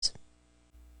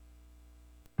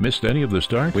Missed any of the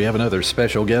start? We have another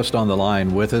special guest on the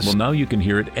line with us. Well, now you can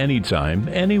hear it anytime,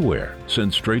 anywhere,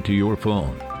 sent straight to your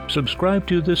phone. Subscribe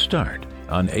to The Start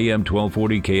on AM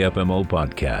 1240 KFMO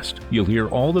podcast. You'll hear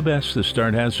all the best The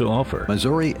Start has to offer.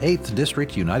 Missouri 8th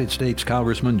District United States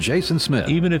Congressman Jason Smith.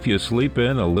 Even if you sleep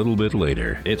in a little bit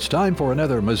later. It's time for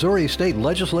another Missouri State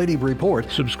Legislative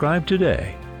Report. Subscribe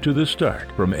today to The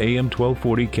Start from AM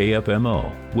 1240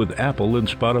 KFMO with Apple and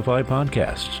Spotify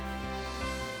podcasts.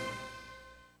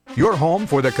 Your home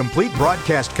for the complete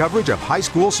broadcast coverage of high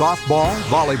school softball,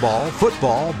 volleyball,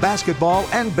 football, basketball,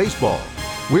 and baseball.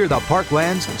 We're the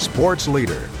Parkland's sports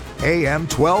leader. AM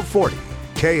 1240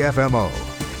 KFMO.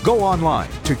 Go online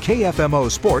to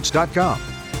KFMOsports.com.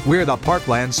 We're the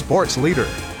Parkland sports leader.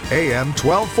 AM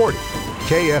 1240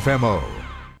 KFMO.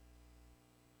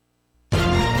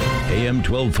 AM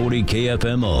 1240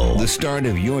 KFMO. The start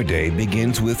of your day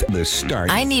begins with The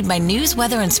Start. I need my news,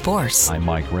 weather, and sports. I'm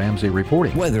Mike Ramsey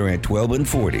reporting. Weather at 12 and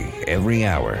 40 every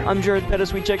hour. I'm Jared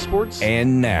Pettis. We check sports.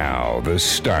 And now, The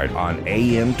Start on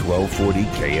AM 1240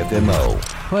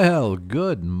 KFMO. Well,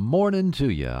 good morning to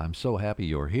you. I'm so happy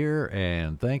you're here,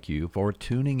 and thank you for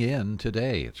tuning in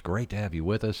today. It's great to have you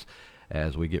with us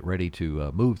as we get ready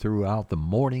to move throughout the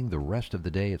morning. The rest of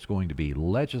the day, it's going to be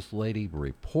legislative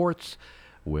reports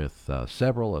with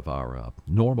several of our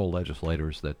normal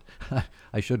legislators that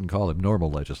I shouldn't call them normal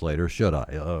legislators, should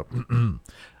I?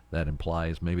 That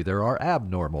implies maybe there are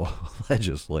abnormal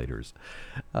legislators.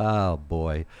 Oh,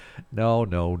 boy. No.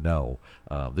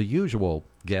 The usual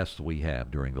guests we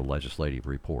have during the legislative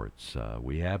reports.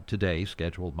 We have today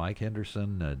scheduled Mike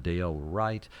Henderson, Dale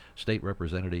Wright, state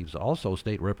representatives, also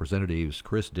state representatives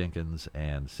Chris Dinkins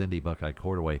and Cindy Buckeye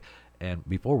Cordaway. And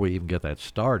before we even get that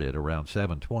started around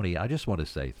 7:20, I just want to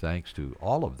say thanks to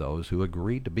all of those who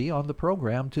agreed to be on the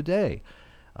program today.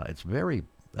 It's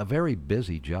a very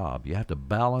busy job. You have to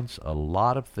balance a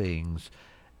lot of things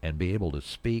and be able to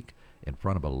speak in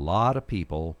front of a lot of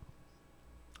people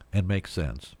and make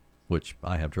sense, which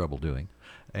I have trouble doing.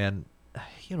 And,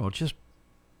 just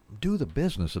do the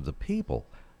business of the people.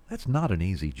 That's not an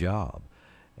easy job.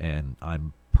 And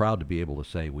I'm proud to be able to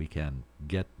say we can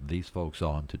get these folks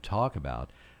on to talk about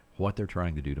what they're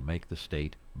trying to do to make the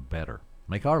state better,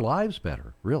 make our lives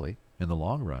better, really, in the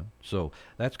long run. So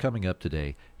that's coming up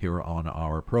today here on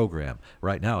our program.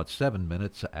 Right now it's 7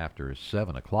 minutes after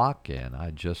 7 o'clock, and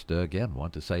I just, again,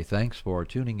 want to say thanks for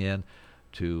tuning in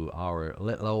to our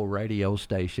little old radio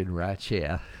station right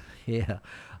here. Yeah,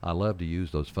 I love to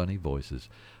use those funny voices.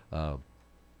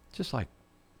 Just like,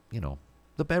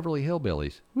 the Beverly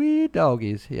Hillbillies. Wee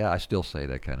doggies. Yeah, I still say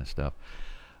that kind of stuff.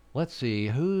 Let's see,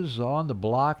 who's on the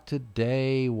block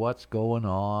today? What's going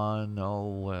on?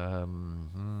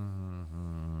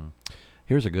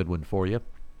 Here's a good one for you.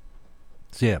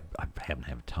 See, I haven't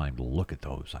had time to look at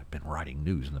those. I've been writing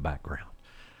news in the background.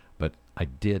 But I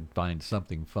did find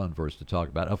something fun for us to talk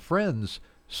about. A Friends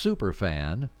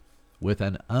superfan with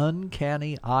an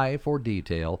uncanny eye for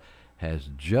detail has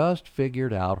just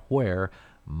figured out where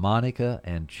Monica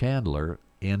and Chandler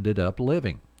ended up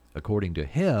living. According to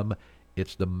him,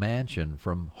 it's the mansion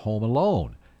from Home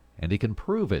Alone, and he can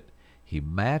prove it. He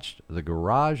matched the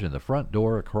garage and the front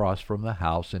door across from the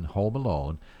house in Home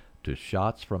Alone to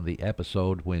shots from the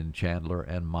episode when Chandler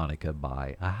and Monica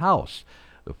buy a house.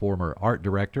 The former art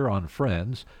director on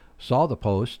Friends saw the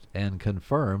post and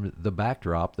confirmed the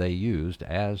backdrop they used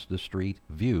as the street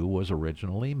view was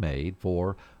originally made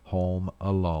for Home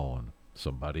Alone.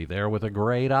 Somebody there with a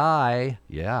great eye.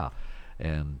 Yeah.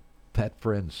 And that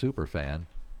Friends superfan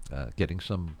getting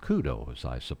some kudos,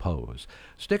 I suppose.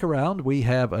 Stick around. We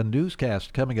have a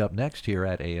newscast coming up next here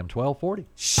at AM 1240.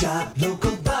 Shop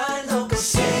local, buy local,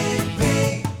 save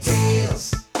big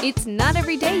deals. It's not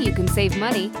every day you can save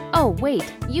money. Oh,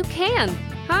 wait, you can.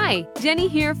 Hi, Jenny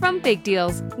here from Big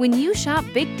Deals. When you shop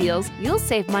Big Deals, you'll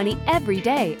save money every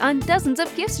day on dozens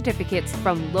of gift certificates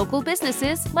from local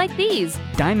businesses like these.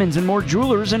 Diamonds and More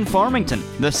Jewelers in Farmington,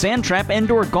 the Sand Trap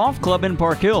Indoor Golf Club in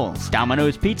Park Hills,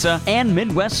 Domino's Pizza, and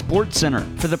Midwest Sports Center.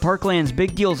 For the Parkland's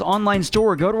Big Deals online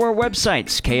store, go to our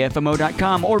websites,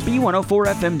 KFMO.com or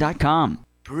B104FM.com.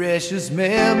 Precious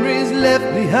memories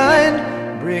left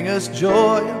behind bring us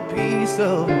joy and peace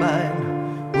of mind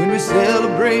when we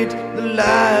celebrate the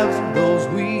lives of those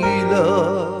we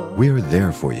love. We're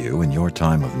there for you in your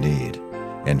time of need.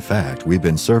 In fact, we've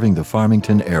been serving the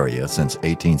Farmington area since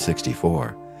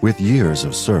 1864. With years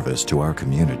of service to our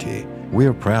community,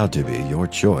 we're proud to be your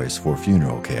choice for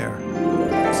funeral care.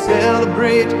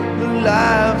 celebrate the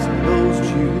lives of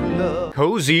those you love.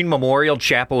 Cozine Memorial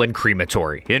Chapel and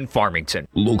Crematory in Farmington.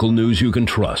 Local news you can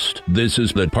trust. This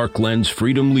is the Parkland's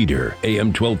Freedom Leader,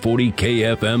 AM 1240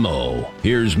 KFMO.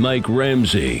 Here's Mike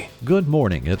Ramsey. Good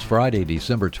morning. It's Friday,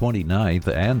 December 29th,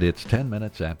 and it's 10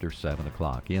 minutes after 7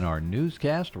 o'clock. In our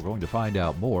newscast, we're going to find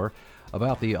out more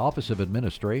about the Office of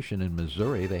Administration in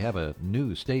Missouri. They have a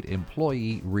new state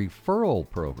employee referral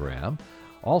program.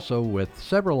 Also, with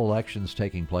several elections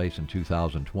taking place in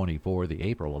 2024, the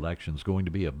April election is going to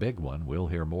be a big one. We'll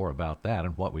hear more about that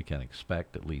and what we can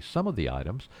expect, at least some of the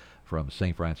items, from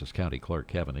St. Francis County Clerk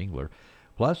Kevin Engler,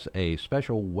 plus a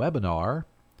special webinar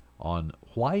on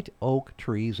white oak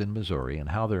trees in Missouri and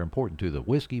how they're important to the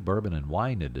whiskey, bourbon, and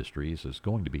wine industries is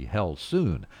going to be held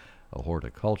soon. A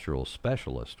horticultural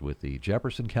specialist with the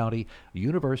Jefferson County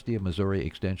University of Missouri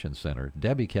Extension Center,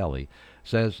 Debbie Kelly,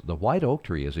 says the white oak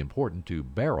tree is important to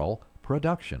barrel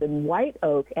production. The white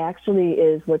oak actually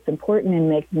is what's important in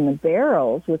making the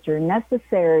barrels, which are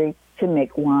necessary to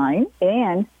make wine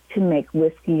and to make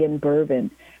whiskey and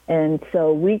bourbon. And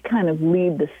so we kind of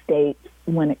lead the state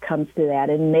when it comes to that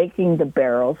and making the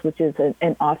barrels, which is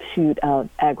an offshoot of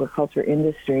agriculture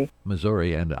industry.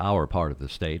 Missouri and our part of the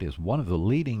state is one of the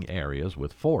leading areas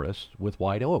with forests with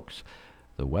white oaks.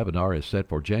 The webinar is set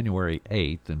for January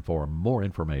 8th, and for more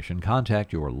information,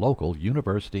 contact your local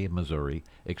University of Missouri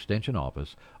Extension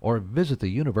office or visit the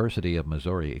University of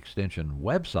Missouri Extension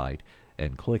website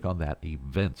and click on that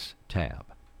Events tab.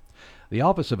 The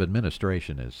Office of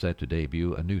Administration is set to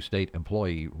debut a new state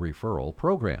employee referral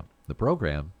program. The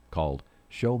program, called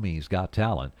Show Me's Got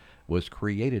Talent, was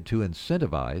created to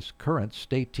incentivize current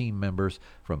state team members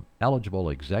from eligible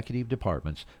executive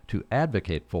departments to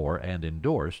advocate for and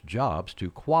endorse jobs to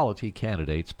quality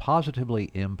candidates,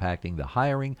 positively impacting the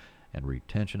hiring and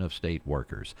retention of state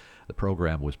workers. The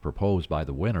program was proposed by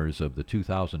the winners of the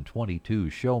 2022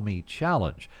 Show Me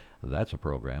Challenge. That's a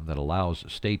program that allows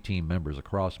state team members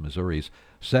across Missouri's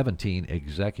 17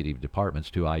 executive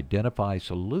departments to identify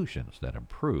solutions that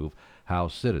improve how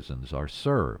citizens are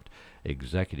served.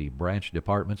 Executive branch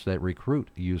departments that recruit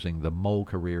using the Mo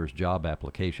Careers job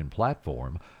application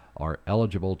platform are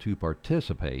eligible to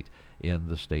participate in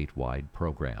the statewide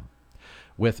program.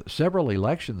 With several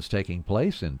elections taking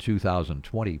place in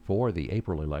 2024, the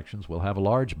April elections will have a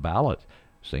large ballot.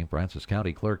 St. Francis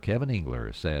County Clerk Kevin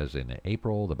Engler says in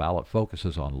April the ballot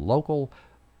focuses on local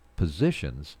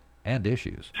positions and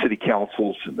issues. City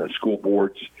councils and the school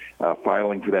boards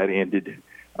filing for that ended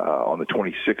on the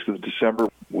 26th of December.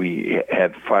 We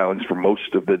had filings for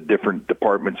most of the different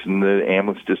departments in the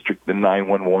ambulance district, the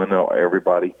 911,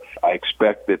 everybody. I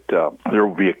expect that there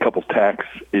will be a couple tax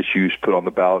issues put on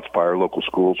the ballots by our local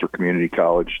schools or community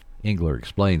college. Engler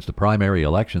explains the primary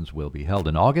elections will be held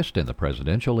in August and the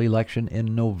presidential election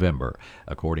in November.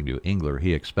 According to Engler,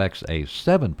 he expects a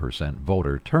 7%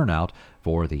 voter turnout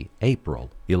for the April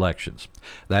elections.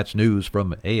 That's news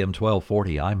from AM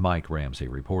 1240. I'm Mike Ramsey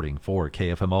reporting for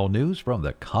KFMO News from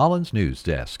the Collins News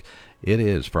Desk. It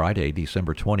is Friday,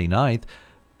 December 29th,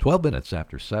 12 minutes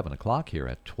after 7 o'clock here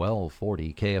at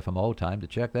 1240 KFMO. Time to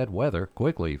check that weather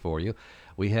quickly for you.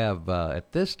 We have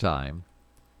at this time,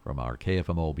 from our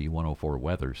KFMO B104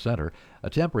 Weather Center,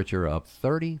 a temperature of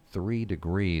 33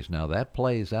 degrees. Now that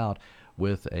plays out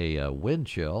with a wind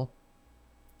chill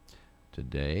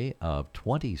today of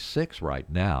 26 right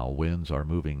now. Winds are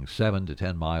moving 7 to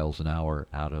 10 miles an hour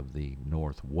out of the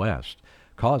northwest,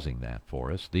 causing that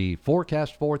for us. The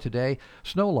forecast for today,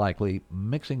 snow likely,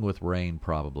 mixing with rain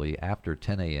probably after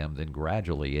 10 a.m., then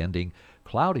gradually ending.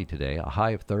 Cloudy today, a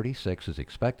high of 36 is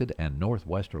expected, and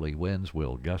northwesterly winds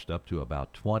will gust up to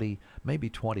about 20, maybe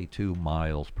 22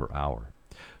 miles per hour.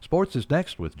 Sports is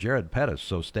next with Jared Pettis,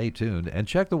 so stay tuned and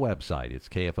check the website. It's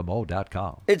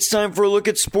KFMO.com. It's time for a look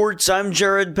at sports. I'm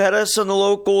Jared Pettis on the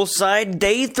local side.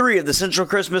 Day 3 of the Central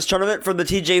Christmas Tournament from the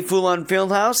TJ Foulon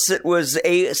Fieldhouse. It was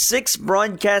a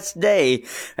 6-broadcast day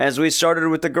as we started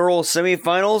with the girls'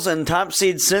 semifinals, and top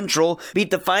seed Central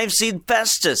beat the 5-seed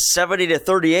Festus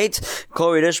 70-38.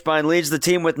 Chloe Dishbine leads the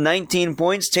team with 19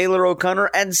 points. Taylor O'Connor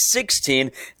at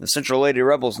 16. The Central Lady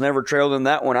Rebels never trailed in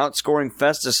that one, outscoring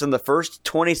Festus in the first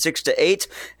 26-8,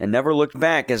 and never looked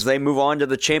back as they move on to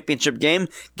the championship game,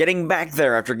 getting back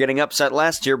there after getting upset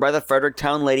last year by the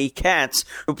Fredericktown Lady Cats,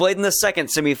 who played in the second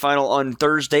semifinal on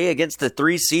Thursday against the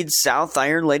 3-seed South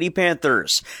Iron Lady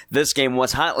Panthers. This game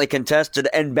was hotly contested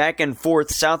and back and forth.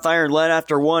 South Iron led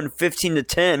after one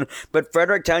 15-10, but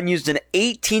Fredericktown used an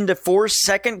 18-4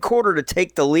 second quarter to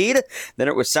take the lead. Then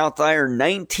it was South Iron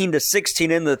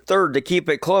 19-16 in the third to keep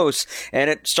it close, and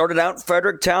it started out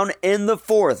Fredericktown in the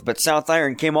fourth, but South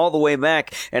Iron came all the way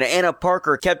back, and Anna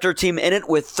Parker kept her team in it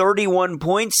with 31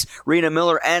 points. Rena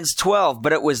Miller adds 12,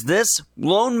 but it was this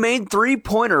lone made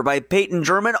three-pointer by Peyton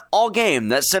German all game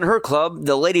that sent her club,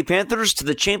 the Lady Panthers, to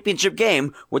the championship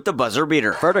game with the buzzer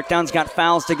beater. Fredericktown's got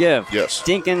fouls to give. Yes.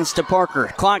 Dinkins to Parker.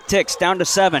 Clock ticks down to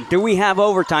 7. Do we have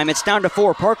overtime? It's down to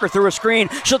 4. Parker through a screen.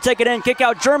 She'll take it in. Kick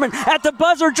out German. At the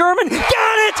buzzer, German. Got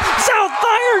it! South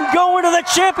Iron going to the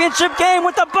championship game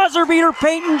with the buzzer beater,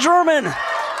 Peyton German.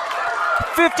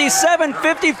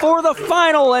 57-54 the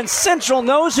final, and Central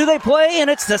knows who they play, and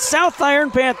it's the South Iron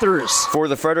Panthers. For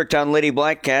the Fredericktown Lady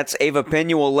Blackcats, Ava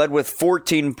Penuel led with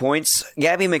 14 points.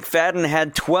 Gabby McFadden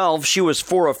had 12. She was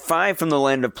 4 of 5 from the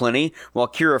Land of Plenty, while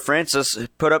Kira Francis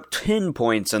put up 10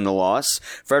 points in the loss.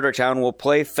 Fredericktown will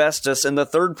play Festus in the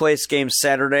third-place game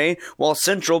Saturday, while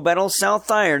Central battles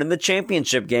South Iron in the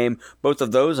championship game, both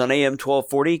of those on AM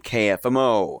 1240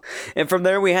 KFMO. And from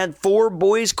there, we had 4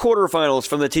 boys quarterfinals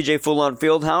from the TJ Fulon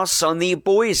Fieldhouse. On the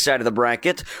boys' side of the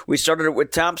bracket, we started it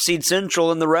with top seed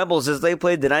Central and the Rebels as they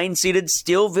played the 9-seeded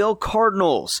Steelville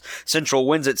Cardinals. Central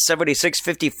wins at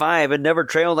 76-55 and never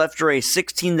trailed after a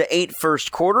 16-8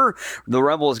 first quarter. The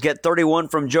Rebels get 31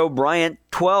 from Joe Bryant,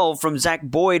 12 from Zach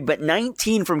Boyd, but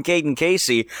 19 from Caden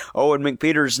Casey. Owen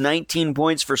McPeter's 19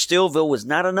 points for Steelville was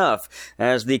not enough,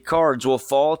 as the Cards will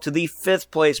fall to the 5th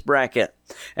place bracket.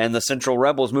 And the Central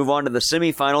Rebels move on to the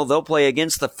semifinal. They'll play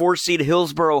against the 4-seed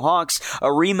Hillsboro Hawks, a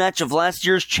rematch of last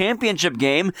year's championship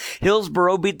game.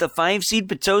 Hillsboro beat the 5-seed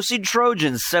Potosi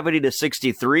Trojans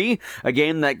 70-63, a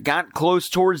game that got close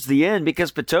towards the end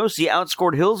because Potosi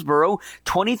outscored Hillsboro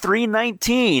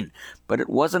 23-19. But it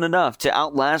wasn't enough to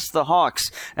outlast the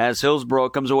Hawks. As Hillsboro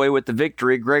comes away with the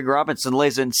victory, Greg Robinson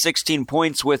lays in 16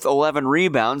 points with 11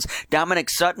 rebounds. Dominic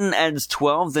Sutton adds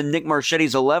 12. Then Nick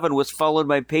Marchetti's 11 was followed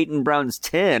by Peyton Brown's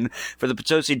 10. For the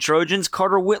Potosi Trojans,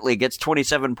 Carter Whitley gets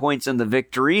 27 points in the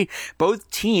victory.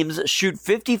 Both teams shoot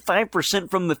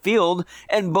 55% from the field,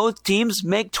 and both teams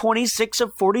make 26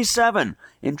 of 47.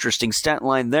 Interesting stat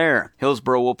line there.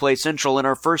 Hillsboro will play Central in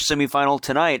our first semifinal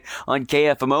tonight on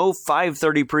KFMO,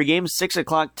 5:30 pregame, 6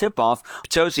 o'clock tip-off.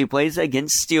 Potosi plays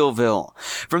against Steelville.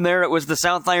 From there, it was the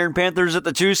South Iron Panthers at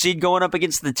the 2-seed going up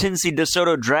against the 10-seed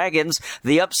DeSoto Dragons.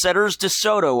 The upsetters,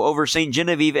 DeSoto over St.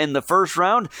 Genevieve in the first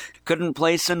round. Couldn't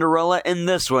play Cinderella in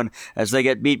this one, as they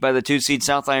get beat by the 2-seed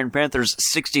South Iron Panthers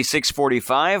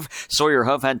 66-45. Sawyer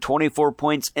Huff had 24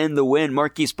 points in the win.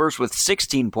 Marquise Burst with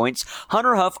 16 points.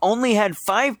 Hunter Huff only had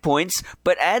 5 points,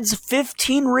 but adds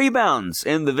 15 rebounds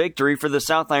in the victory for the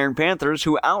South Iron Panthers,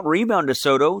 who out-rebound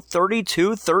DeSoto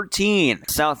 32-13.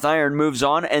 South Iron moves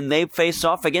on, and they face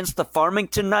off against the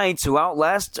Farmington Knights, who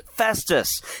outlast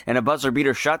Festus. And a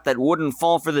buzzer-beater shot that wouldn't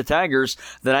fall for the Tigers.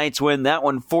 The Knights win that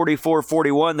one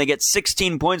 44-41. They get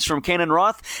 16 points from Cannon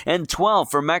Roth and 12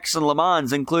 from Maxon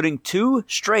Lamons, including 2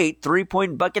 straight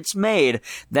three-point buckets made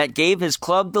that gave his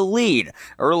club the lead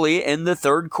early in the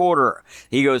third quarter.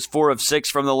 He goes 4 of 6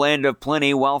 from the Land of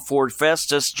Plenty, while for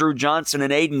Festus, Drew Johnson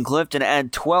and Aiden Clifton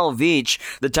add 12 each.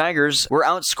 The Tigers were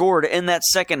outscored in that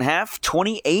second half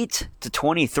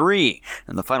 28-23,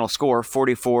 and the final score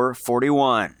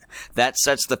 44-41. That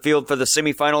sets the field for the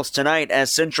semifinals tonight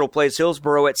as Central plays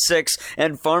Hillsboro at 6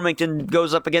 and Farmington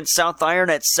goes up against South Iron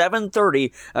at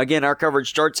 7:30. Again, our coverage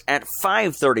starts at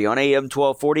 5:30 on AM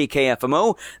 1240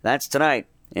 KFMO. That's tonight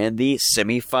in the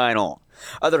semifinal.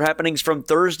 Other happenings from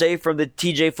Thursday from the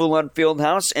TJ Fulon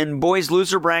Fieldhouse and boys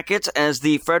loser bracket as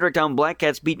the Fredericktown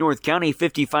Blackcats beat North County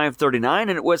 55-39,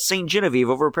 and it was St.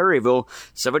 Genevieve over Perryville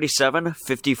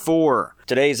 77-54.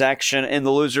 Today's action in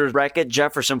the losers bracket,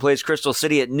 Jefferson plays Crystal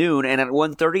City at noon, and at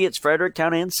 1:30 it's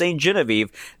Fredericktown and St. Genevieve.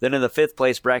 Then in the 5th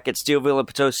place bracket, Steelville and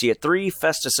Potosi at 3,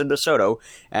 Festus and DeSoto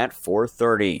at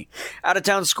 4:30.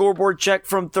 Out-of-town scoreboard check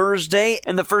from Thursday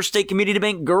and the First State Community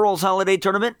Bank Girls Holiday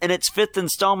Tournament and its 5th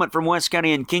installment from West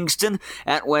County and Kingston.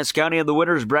 At West County in the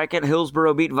winners bracket,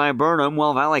 Hillsboro beat Viburnum,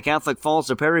 while Valley Catholic falls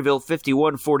to Perryville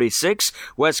 51-46.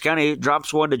 West County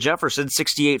drops 1 to Jefferson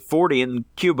 68-40, and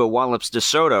Cuba wallops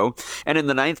DeSoto. And in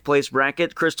the 9th place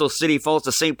bracket, Crystal City falls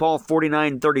to St. Paul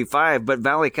 49-35, but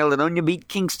Valley Caledonia beat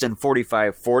Kingston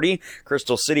 45-40.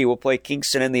 Crystal City will play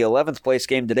Kingston in the 11th place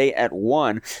game today at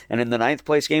 1, and in the 9th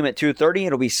place game at 2:30,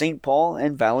 it'll be St. Paul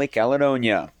and Valley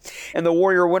Caledonia. In the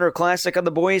Warrior Winter Classic on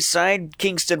the boys' side,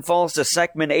 Kingston falls falls to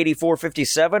Seckman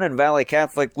 84-57, and Valley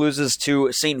Catholic loses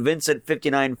to St. Vincent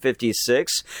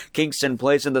 59-56. Kingston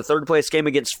plays in the third-place game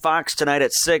against Fox tonight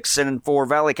at 6, and for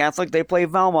Valley Catholic, they play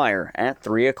Valmeyer at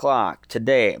 3 o'clock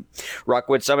today.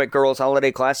 Rockwood Summit Girls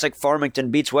Holiday Classic,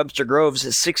 Farmington beats Webster Groves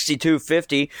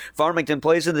 62-50. Farmington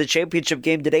plays in the championship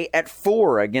game today at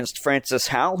 4 against Francis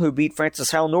Howell, who beat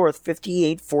Francis Howell North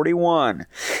 58-41.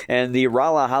 And the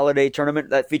Rolla Holiday Tournament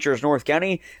that features North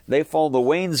County, they fall to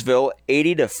Waynesville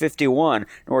 80-51.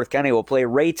 North County will play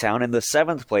Raytown in the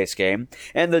 7th place game.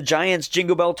 And the Giants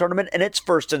Jingle Bell Tournament in its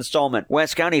first installment,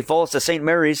 West County falls to St.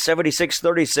 Mary's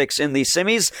 76-36 in the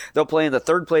semis. They'll play in the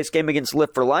 3rd place game against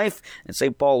Lift for Life, and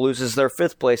St. Paul loses their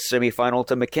 5th place semifinal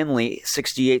to McKinley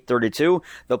 68-32.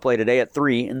 They'll play today at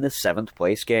 3 in the 7th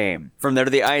place game. From there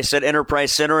to the ice at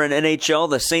Enterprise Center in NHL,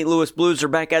 the St. Louis Blues are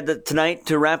back at it tonight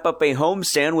to wrap up a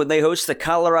homestand when they host the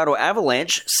Colorado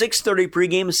Avalanche. 6:30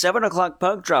 pregame, 7 o'clock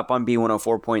puck drop on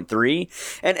B104.3.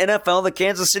 And NFL, the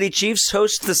Kansas City Chiefs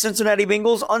host the Cincinnati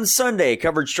Bengals on Sunday.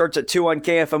 Coverage starts at 2 on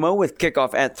KFMO with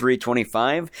kickoff at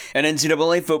 3:25. And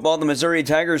NCAA football, the Missouri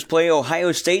Tigers play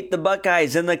Ohio State. The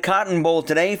Buckeyes in the Cotton Bowl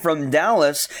today from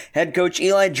Dallas. Head coach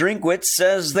Eli Drinkwitz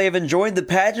says they've enjoyed the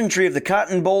pageantry of the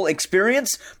Cotton Bowl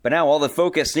experience, but now all the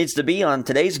focus needs to be on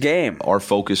today's game. Our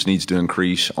focus needs to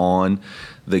increase on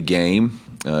the game.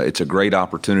 It's a great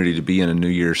opportunity to be in a New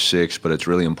Year's Six, but it's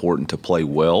really important to play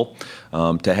well.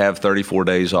 To have 34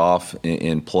 days off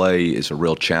and play is a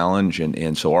real challenge,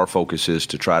 and so our focus is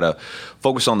to try to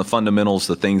focus on the fundamentals,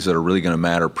 the things that are really going to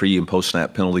matter: pre- and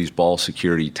post-snap penalties, ball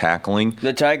security, tackling.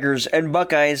 The Tigers and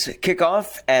Buckeyes kick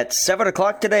off at 7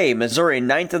 o'clock today. Missouri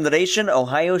 9th in the nation,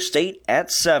 Ohio State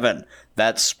at 7.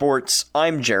 That's sports.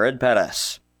 I'm Jared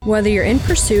Pettis. Whether you're in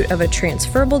pursuit of a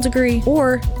transferable degree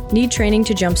or need training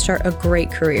to jumpstart a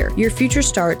great career, your future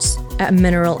starts at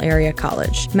Mineral Area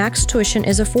College. Max tuition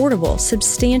is affordable,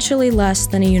 substantially less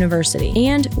than a university,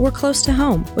 and we're close to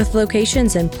home with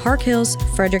locations in Park Hills,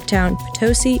 Fredericktown,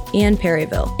 Potosi, and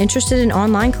Perryville. Interested in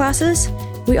online classes?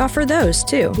 We offer those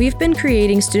too. We've been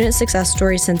creating student success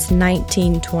stories since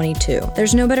 1922.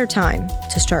 There's no better time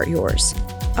to start yours.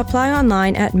 Apply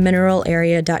online at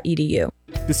mineralarea.edu.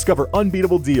 Discover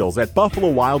unbeatable deals at Buffalo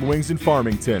Wild Wings in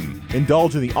Farmington.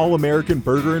 Indulge in the All-American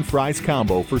Burger and Fries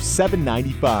combo for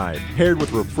 $7.95, paired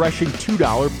with refreshing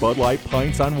 $2 Bud Light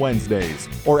pints on Wednesdays.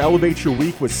 Or elevate your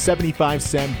week with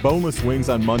 75-cent boneless wings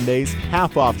on Mondays,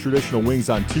 half off traditional wings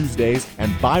on Tuesdays,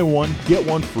 and buy one, get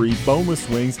one free boneless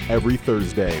wings every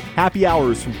Thursday. Happy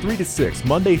hours from 3 to 6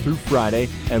 Monday through Friday,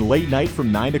 and late night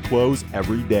from 9 to close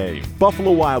every day.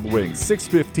 Buffalo Wild Wings,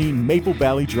 615 Maple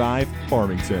Valley Drive,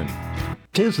 Farmington.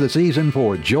 'Tis the season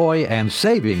for joy and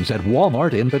savings at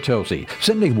Walmart in Potosi,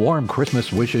 sending warm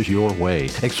Christmas wishes your way.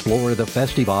 Explore the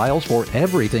festive aisles for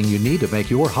everything you need to make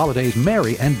your holidays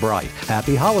merry and bright.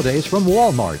 Happy holidays from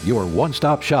Walmart, your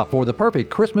one-stop shop for the perfect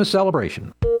Christmas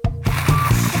celebration.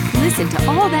 Listen to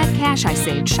all that cash I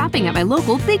saved shopping at my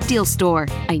local Big Deal store.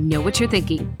 I know what you're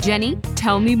thinking. Jenny,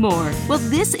 tell me more. Well,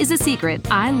 this is a secret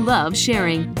I love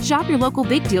sharing. Shop your local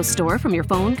Big Deal store from your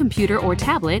phone, computer, or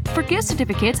tablet for gift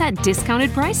certificates at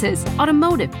discounted prices.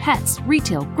 Automotive, pets,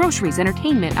 retail, groceries,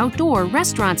 entertainment, outdoor,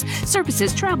 restaurants,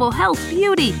 services, travel, health,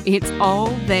 beauty. It's all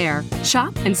there.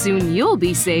 Shop and soon you'll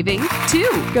be saving too.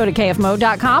 Go to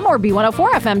KFMO.com or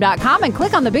B104FM.com and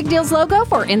click on the Big Deals logo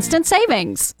for instant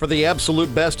savings. For the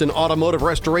absolute best in automotive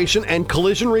restoration and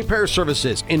collision repair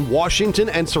services in Washington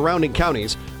and surrounding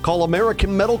counties, call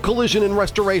American Metal Collision and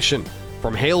Restoration.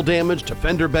 From hail damage to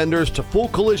fender benders to full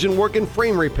collision work and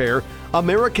frame repair,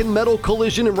 American Metal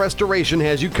Collision and Restoration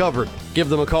has you covered. Give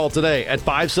them a call today at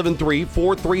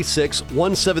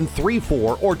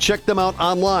 573-436-1734 or check them out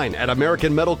online at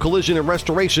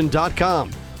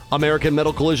AmericanMetalCollisionandRestoration.com. American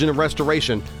Metal Collision and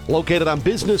Restoration, located on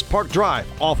Business Park Drive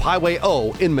off Highway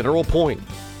O in Mineral Point.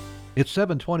 It's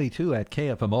 7:22 at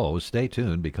KFMO. Stay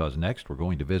tuned because next we're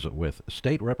going to visit with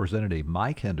State Representative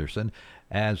Mike Henderson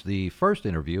as the first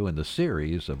interview in the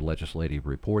series of legislative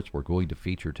reports we're going to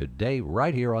feature today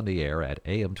right here on the air at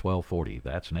AM 1240.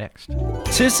 That's next.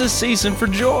 'Tis the season for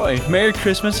joy. Merry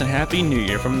Christmas and Happy New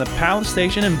Year from the Pallet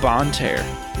Station in Bonne Terre.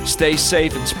 Stay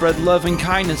safe and spread love and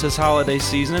kindness this holiday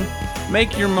season.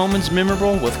 Make your moments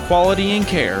memorable with quality and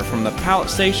care from the Pallet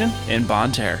Station in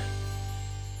Bonne Terre.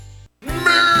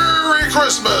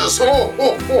 Christmas! Ho,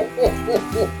 ho, ho, ho, ho,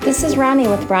 ho. This is Ronnie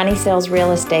with Ronnie Sales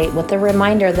Real Estate with a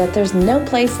reminder that there's no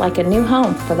place like a new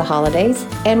home for the holidays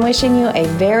and wishing you a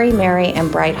very merry and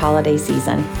bright holiday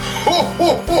season. Ho,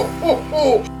 ho, ho, ho,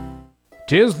 ho.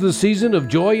 'Tis the season of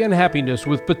joy and happiness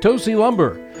with Potosi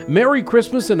Lumber. Merry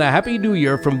Christmas and a Happy New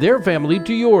Year from their family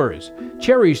to yours.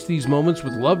 Cherish these moments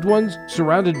with loved ones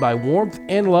surrounded by warmth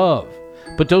and love.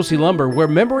 Potosi Lumber, where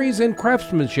memories and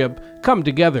craftsmanship come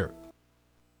together.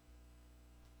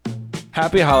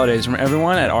 Happy holidays from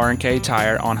everyone at R&K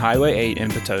Tire on Highway 8 in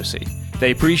Potosi.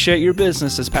 They appreciate your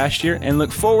business this past year and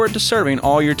look forward to serving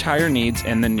all your tire needs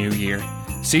in the new year.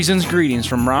 Season's greetings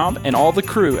from Rob and all the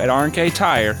crew at R&K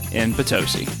Tire in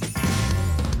Potosi.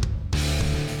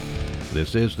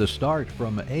 This is the start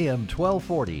from AM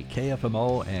 1240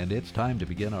 KFMO, and it's time to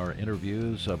begin our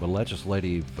interviews of a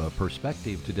legislative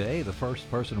perspective today. The first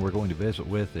person we're going to visit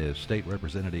with is State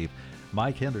Representative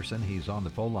Mike Henderson. He's on the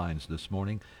phone lines this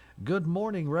morning. Good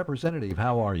morning, Representative.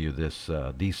 How are you this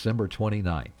December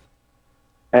 29th?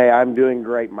 Hey, I'm doing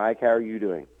great, Mike. How are you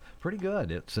doing? Pretty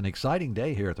good. It's an exciting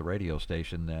day here at the radio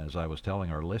station. As I was telling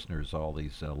our listeners, all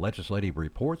these legislative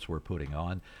reports we're putting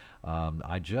on.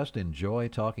 I just enjoy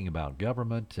talking about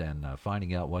government and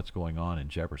finding out what's going on in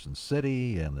Jefferson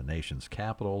City and the nation's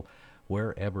capital,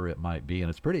 wherever it might be. And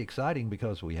it's pretty exciting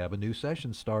because we have a new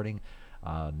session starting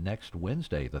next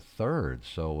Wednesday, the 3rd.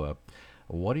 So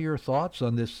what are your thoughts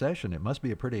on this session? It must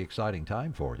be a pretty exciting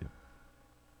time for you.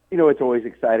 You know, it's always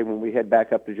exciting when we head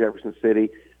back up to Jefferson City.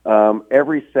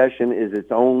 Every session is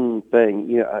its own thing.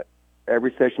 You know,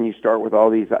 every session you start with all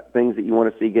these things that you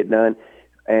want to see get done,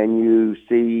 and you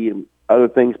see other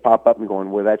things pop up and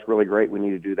going, well, that's really great. We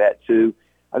need to do that too.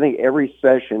 I think every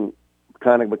session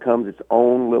kind of becomes its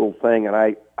own little thing, and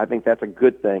I think that's a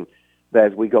good thing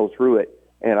as we go through it.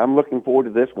 And I'm looking forward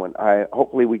to this one.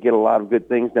 Hopefully we get a lot of good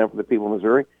things done for the people of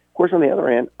Missouri. Of course, on the other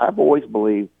hand, I've always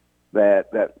believed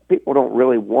that people don't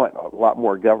really want a lot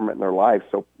more government in their lives,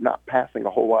 so not passing a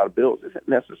whole lot of bills isn't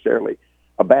necessarily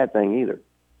a bad thing either.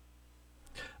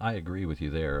 I agree with you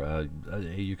there.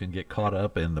 You can get caught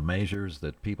up in the measures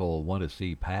that people want to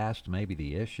see passed, maybe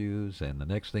the issues, and the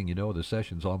next thing you know, the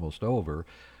session's almost over.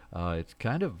 It's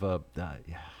kind of,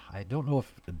 I don't know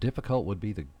if difficult would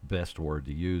be the best word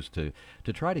to use to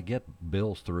try to get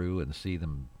bills through and see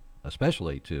them,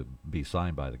 especially to be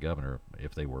signed by the governor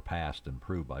if they were passed and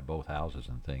approved by both houses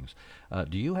and things.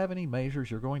 Do you have any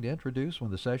measures you're going to introduce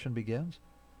when the session begins?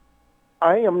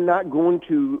 I am not going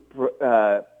to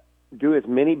do as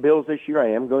many bills this year.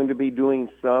 I am going to be doing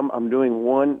some. I'm doing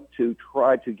one to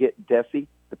try to get DESE,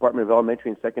 Department of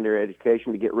Elementary and Secondary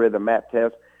Education, to get rid of the MAP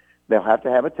test. They'll have to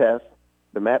have a test.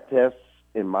 The MAP test,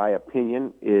 in my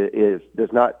opinion,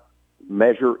 does not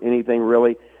measure anything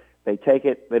really. They take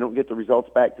it, they don't get the results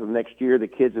back till the next year. The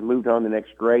kids have moved on to the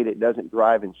next grade. It doesn't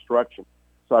drive instruction.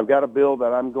 So I've got a bill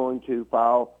that I'm going to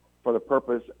file for the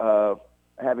purpose of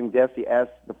having DESE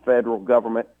ask the federal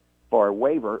government for a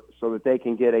waiver so that they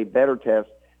can get a better test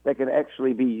that can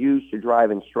actually be used to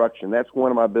drive instruction. That's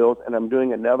one of my bills, and I'm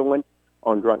doing another one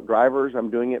on drunk drivers. I'm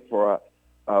doing it for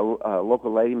a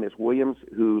local lady, Miss Williams,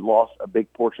 who lost a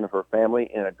big portion of her family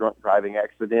in a drunk driving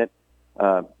accident.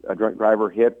 A drunk driver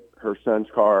hit her son's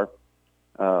car,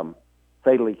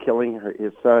 fatally killing her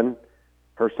son,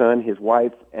 his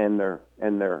wife, and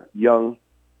their young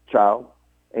child.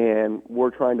 And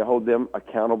we're trying to hold them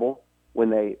accountable when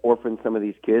they orphan some of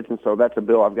these kids. And so that's a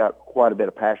bill I've got quite a bit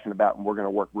of passion about, and we're going to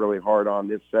work really hard on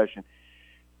this session.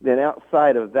 Then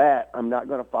outside of that, I'm not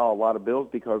going to file a lot of bills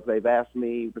because they've asked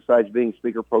me, besides being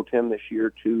Speaker Pro Tem this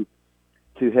year, to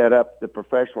head up the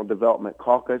Professional Development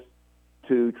Caucus,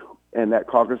 and that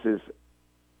caucus's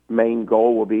main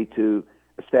goal will be to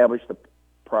establish the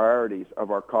priorities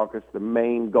of our caucus, the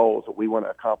main goals that we want to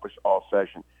accomplish all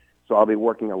session. So I'll be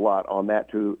working a lot on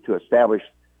that to establish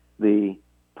the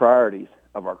priorities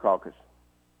of our caucus.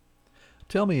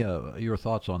 Tell me your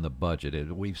thoughts on the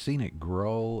budget. We've seen it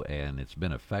grow, and it's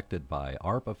been affected by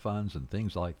ARPA funds and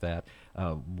things like that.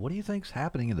 What do you think's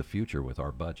happening in the future with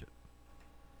our budget?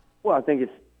 Well, I think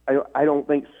I don't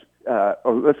think.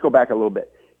 Let's go back a little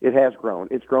bit. It has grown.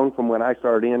 It's grown from when I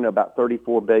started in about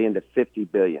 $34 billion to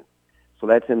 $50 billion. So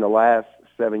that's in the last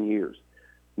 7 years.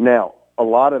 Now, a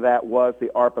lot of that was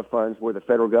the ARPA funds, where the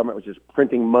federal government was just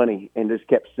printing money and just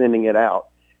kept sending it out.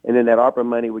 And then that ARPA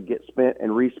money would get spent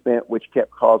and respent, which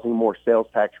kept causing more sales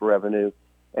tax revenue.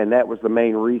 And that was the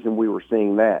main reason we were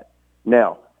seeing that.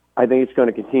 Now, I think it's going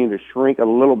to continue to shrink a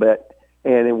little bit.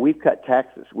 And then we've cut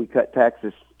taxes. We cut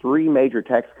taxes, 3 major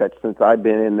tax cuts since I've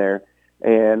been in there.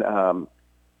 And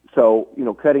so,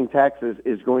 cutting taxes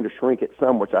is going to shrink it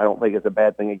some, which I don't think is a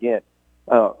bad thing again.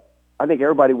 I think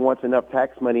everybody wants enough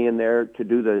tax money in there to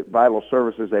do the vital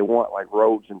services they want, like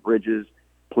roads and bridges,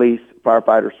 police,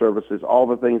 firefighter services, all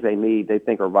the things they need, they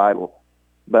think are vital.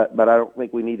 But I don't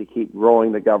think we need to keep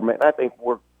growing the government. And I think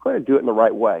we're going to do it in the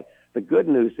right way. The good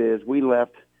news is we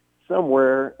left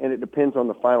somewhere, and it depends on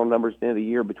the final numbers at the end of the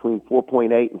year, between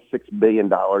 $4.8 and $6 billion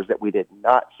that we did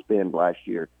not spend last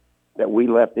year, that we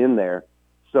left in there.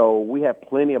 So we have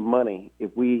plenty of money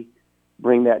if we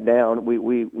bring that down.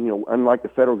 We unlike the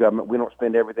federal government, we don't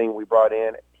spend everything we brought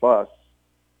in. Plus,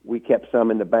 we kept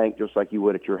some in the bank just like you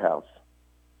would at your house.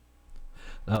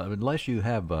 Unless you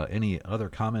have any other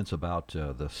comments about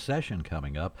the session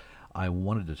coming up, I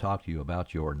wanted to talk to you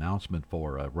about your announcement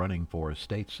for running for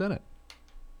state senate.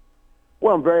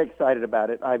 Well, I'm very excited about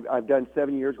it. I've done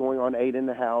 7 years, going on 8 in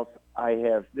the House.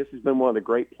 This has been one of the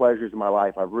great pleasures of my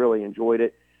life. I've really enjoyed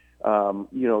it. When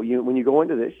you go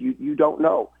into this, you don't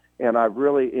know. And I've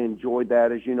really enjoyed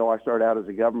that. As you know, I started out as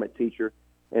a government teacher.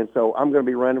 And so I'm going to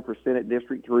be running for Senate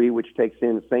District 3, which takes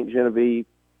in St. Genevieve,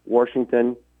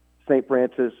 Washington, St.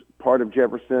 Francis, part of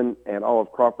Jefferson, and all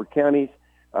of Crawford counties.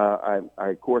 I,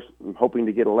 of course, am hoping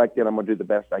to get elected. I'm going to do the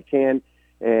best I can.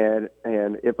 And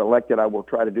if elected, I will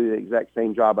try to do the exact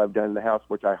same job I've done in the House,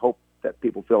 which I hope that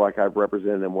people feel like I've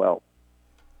represented them well.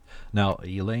 Now,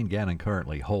 Elaine Gannon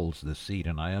currently holds this seat,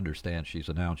 and I understand she's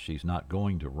announced she's not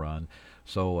going to run.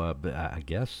 So I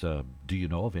guess, do you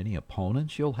know of any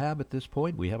opponents you'll have at this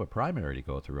point? We have a primary to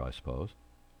go through, I suppose.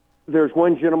 There's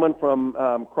one gentleman from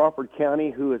Crawford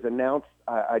County who has announced.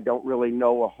 I don't really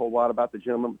know a whole lot about the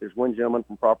gentleman, but there's one gentleman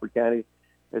from Crawford County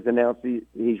has announced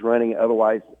he's running.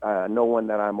 Otherwise, no one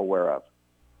that I'm aware of.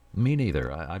 Me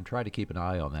neither. I've tried to keep an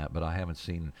eye on that, but I haven't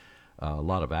seen a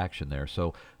lot of action there.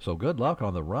 So good luck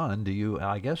on the run.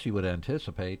 I guess you would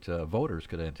anticipate, voters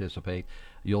could anticipate,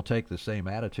 you'll take the same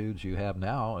attitudes you have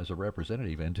now as a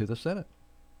representative into the Senate.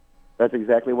 That's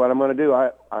exactly what I'm going to do.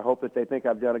 I hope that they think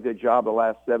I've done a good job the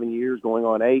last 7 years, going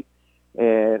on 8,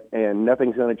 and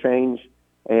nothing's going to change.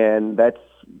 And that's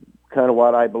kind of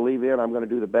what I believe in. I'm going to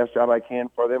do the best job I can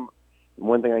for them. And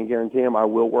one thing I can guarantee them, I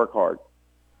will work hard.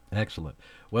 Excellent.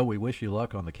 Well, we wish you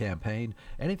luck on the campaign.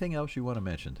 Anything else you want to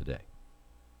mention today?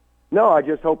 No, I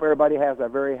just hope everybody has a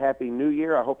very happy New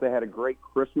Year. I hope they had a great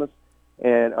Christmas,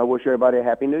 and I wish everybody a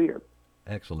happy New Year.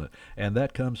 Excellent. And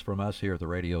that comes from us here at the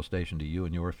radio station to you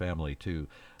and your family, too.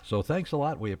 So thanks a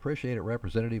lot. We appreciate it,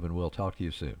 Representative, and we'll talk to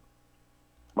you soon.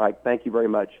 Mike, thank you very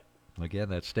much. Again,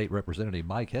 that's State Representative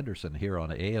Mike Henderson here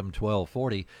on AM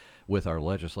 1240 with our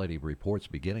legislative reports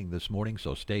beginning this morning,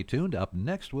 so stay tuned. Up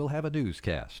next, we'll have a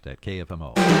newscast at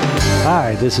KFMO.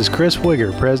 Hi, this is Chris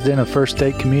Wigger, President of First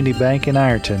State Community Bank in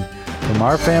Ironton. From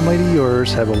our family to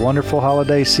yours, have a wonderful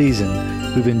holiday season.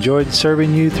 We've enjoyed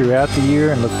serving you throughout the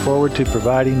year and look forward to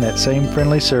providing that same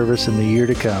friendly service in the year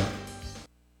to come.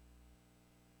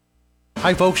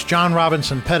 Hi folks, John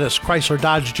Robinson Pettis, Chrysler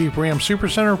Dodge Jeep Ram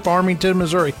Supercenter, Farmington,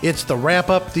 Missouri. It's the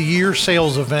Wrap Up the Year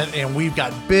sales event, and we've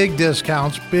got big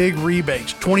discounts, big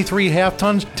rebates. 23 half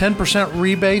tons, 10%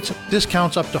 rebates,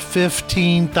 discounts up to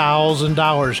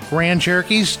 $15,000. Grand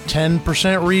Cherokees,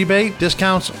 10% rebate,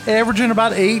 discounts averaging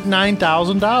about $8,000,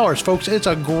 $9,000. Folks, it's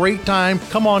a great time.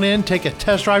 Come on in, take a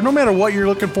test drive. No matter what you're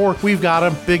looking for, we've got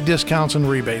them, big discounts and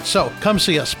rebates. So come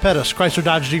see us, Pettis, Chrysler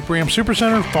Dodge Jeep Ram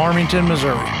Supercenter, Farmington,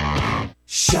 Missouri.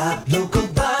 Shop local,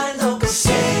 buy local,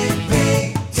 save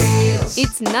big deals.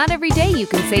 It's not every day you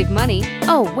can save money.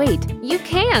 Oh, wait, you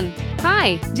can.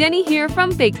 Hi, Jenny here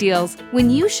from Big Deals. When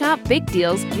you shop Big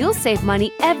Deals, you'll save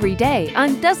money every day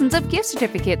on dozens of gift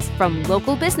certificates from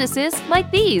local businesses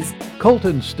like these: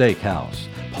 Colton Steakhouse,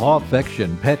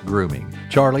 Pawfection Pet Grooming,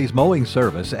 Charlie's Mowing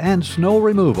Service and Snow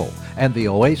Removal, and the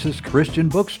Oasis Christian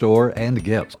Bookstore and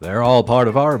Gifts. They're all part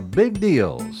of our Big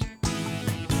Deals.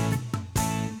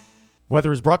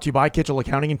 Weather is brought to you by Kitchell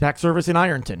Accounting and Tax Service in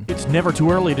Ironton. It's never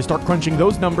too early to start crunching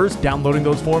those numbers, downloading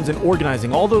those forms, and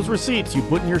organizing all those receipts you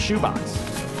put in your shoebox.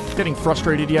 Getting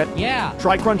frustrated yet? Yeah.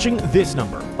 Try crunching this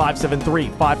number,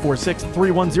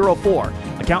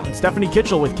 573-546-3104. Accountant Stephanie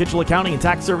Kitchell with Kitchell Accounting and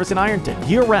Tax Service in Ironton,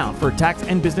 year-round for tax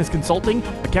and business consulting,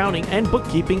 accounting, and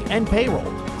bookkeeping and payroll.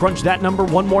 Crunch that number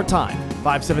one more time,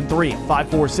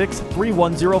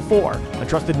 573-546-3104. A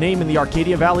trusted name in the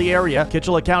Arcadia Valley area,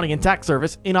 Kitchell Accounting and Tax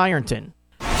Service in Ironton.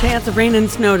 Chance of rain and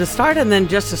snow to start, and then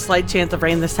just a slight chance of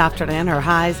rain this afternoon. Our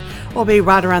highs will be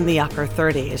right around the upper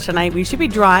 30s. Tonight we should be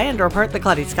dry and or partly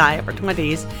cloudy sky, upper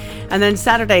 20s. And then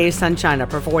Saturday, sunshine,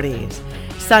 upper 40s.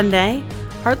 Sunday,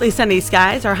 partly sunny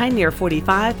skies, our high near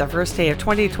 45. The first day of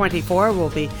 2024 will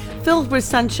be filled with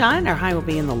sunshine. Our high will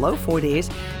be in the low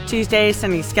 40s. Tuesday,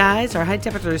 sunny skies. Our high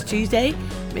temperature is Tuesday,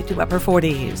 mid to upper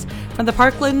 40s. From the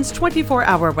Parkland's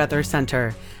 24-hour weather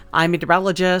center, I'm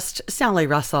meteorologist Sally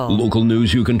Russell. Local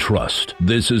news you can trust.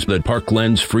 This is the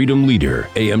Parkland's Freedom Leader,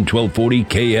 AM 1240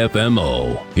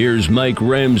 KFMO. Here's Mike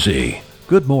Ramsey.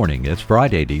 Good morning. It's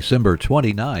Friday, December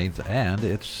 29th, and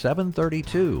it's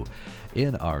 7:32.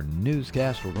 In our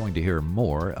newscast, we're going to hear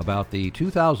more about the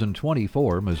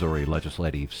 2024 Missouri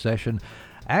legislative session.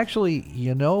 Actually,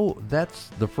 you know, that's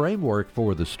the framework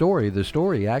for the story. The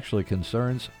story actually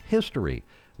concerns history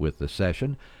with the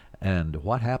session. and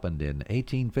what happened in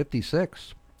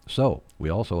 1856. So, we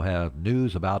also have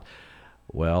news about,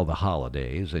 well, the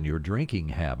holidays and your drinking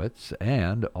habits,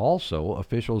 and also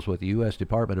officials with the U.S.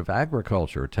 Department of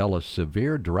Agriculture tell us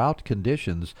severe drought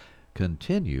conditions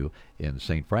continue in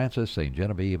St. Francis, St.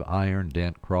 Genevieve, Iron,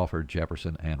 Dent, Crawford,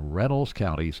 Jefferson, and Reynolds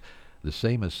counties. The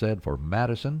same is said for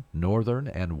Madison, Northern,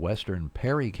 and Western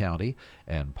Perry County,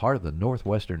 and part of the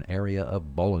northwestern area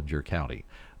of Bollinger County.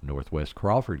 Northwest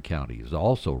Crawford County is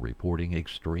also reporting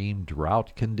extreme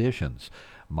drought conditions.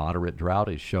 Moderate drought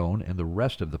is shown in the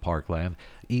rest of the parkland,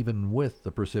 even with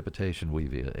the precipitation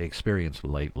we've experienced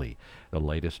lately. The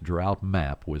latest drought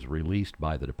map was released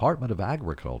by the Department of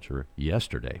Agriculture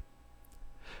yesterday.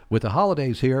 With the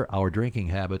holidays here, our drinking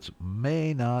habits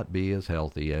may not be as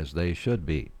healthy as they should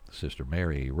be. Sister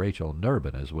Mary Rachel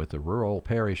Nurbin is with the Rural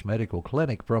Parish Medical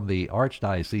Clinic from the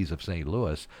Archdiocese of St.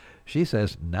 Louis. She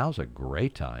says now's a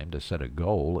great time to set a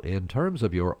goal in terms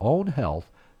of your own health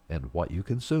and what you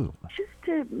consume.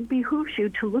 Just behooves you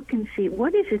to look and see,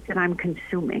 what is it that I'm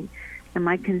consuming? Am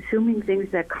I consuming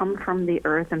things that come from the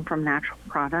earth and from natural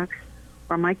products?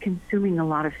 Or am I consuming a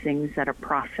lot of things that are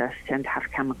processed and have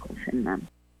chemicals in them?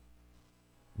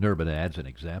 Nurbin adds an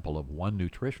example of one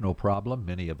nutritional problem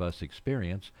many of us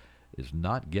experience is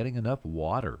not getting enough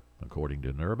water. According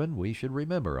to Nurbin, we should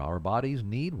remember our bodies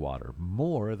need water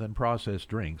more than processed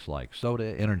drinks like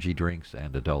soda, energy drinks,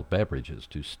 and adult beverages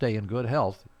to stay in good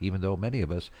health, even though many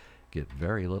of us get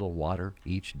very little water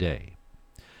each day.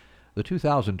 The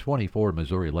 2024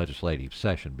 Missouri legislative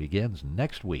session begins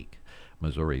next week.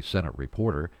 Missouri Senate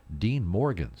reporter Dean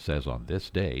Morgan says on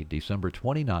this day, December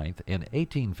 29th, in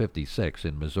 1856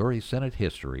 in Missouri Senate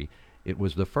history, it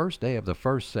was the first day of the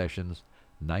first session's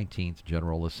 19th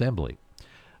General Assembly.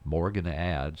 Morgan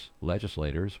adds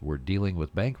legislators were dealing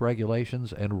with bank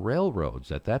regulations and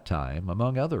railroads at that time,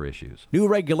 among other issues. New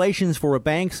regulations for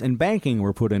banks and banking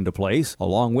were put into place,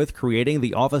 along with creating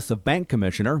the Office of Bank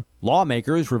Commissioner.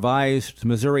 Lawmakers revised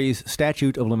Missouri's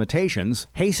statute of limitations,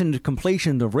 hastened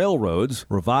completion of railroads,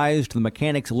 revised the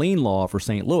mechanics lien law for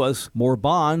St. Louis, more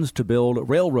bonds to build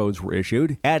railroads were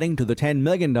issued, adding to the $10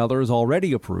 million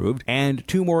already approved, and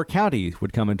 2 more counties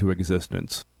would come into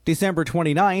existence. December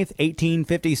 29th,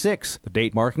 1856, the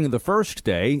date marking the first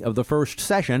day of the first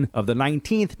session of the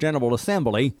 19th General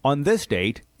Assembly on this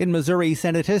date in Missouri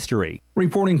Senate history.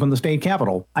 Reporting from the state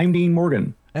capitol, I'm Dean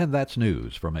Morgan. And that's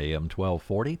news from AM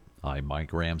 1240. I'm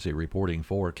Mike Ramsey reporting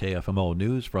for KFMO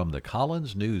News from the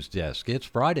Collins News Desk. It's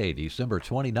Friday, December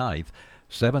 29th,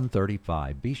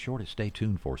 7:35. Be sure to stay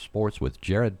tuned for sports with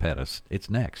Jared Pettis. It's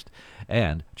next.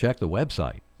 And check the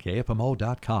website,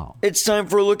 KFMO.com. It's time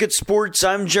for a look at sports.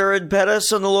 I'm Jared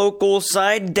Pettis on the local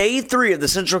side. Day 3 of the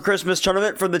Central Christmas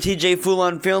Tournament from the TJ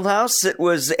Foulon Fieldhouse. It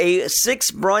was a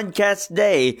 6-broadcast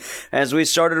day as we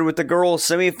started with the girls'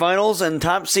 semifinals, and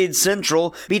top seed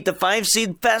Central beat the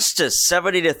 5-seed Festus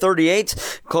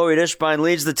 70-38. Chloe Dishbine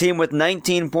leads the team with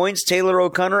 19 points. Taylor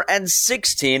O'Connor adds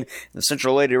 16. The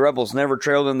Central Lady Rebels never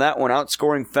trailed in that one,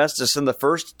 outscoring Festus in the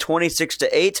first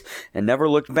 26-8, and never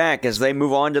looked back as they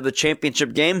move on to the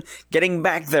championship game, getting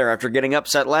back there after getting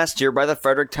upset last year by the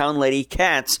Fredericktown Lady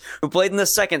Cats, who played in the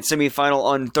second semifinal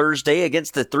on Thursday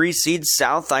against the 3-seed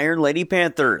South Iron Lady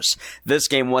Panthers. This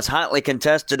game was hotly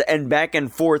contested and back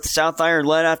and forth. South Iron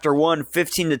led after one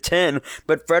 15-10,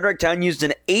 but Fredericktown used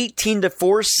an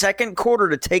 18-4 second quarter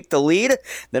to take the lead.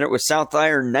 Then it was South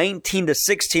Iron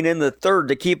 19-16 in the third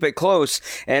to keep it close,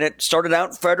 and it started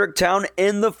out Fredericktown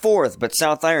in the fourth, but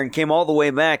South Iron came all the way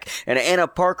back, and Anna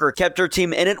Parker kept her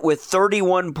team in it with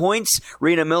 31 points.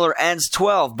 Rena Miller adds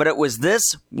 12, but it was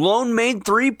this lone made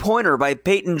 3-pointer by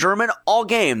Peyton German all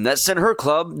game that sent her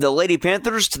club, the Lady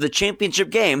Panthers, to the championship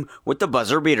game with the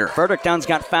buzzer beater. Fredericktown's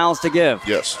got fouls to give.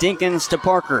 Yes. Dinkins to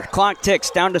Parker. Clock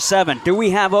ticks down to 7. Do we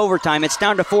have overtime? It's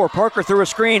down to 4. Parker through a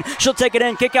screen. She'll take it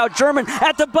in. Kick out German.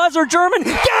 At the buzzer, German.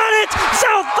 Got it!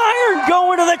 South Iron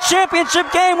going to the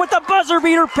championship game with the buzzer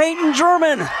beater, Peyton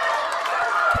German.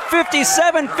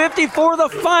 57-54 the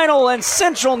final, and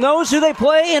Central knows who they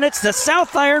play, and it's the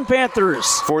South Iron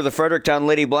Panthers. For the Fredericktown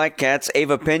Lady Black Cats,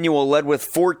 Ava Penuel led with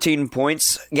 14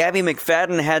 points. Gabby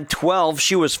McFadden had 12.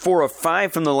 She was 4 of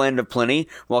 5 from the Land of Plenty,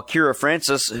 while Kira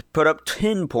Francis put up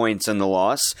 10 points in the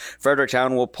loss.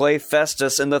 Fredericktown will play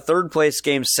Festus in the third-place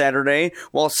game Saturday,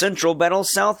 while Central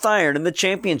battles South Iron in the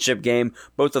championship game,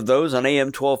 both of those on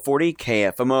AM 1240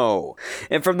 KFMO.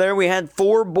 And from there, we had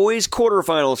 4 boys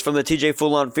quarterfinals from the TJ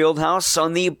Foulon Fieldhouse.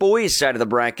 On the boys' side of the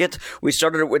bracket, we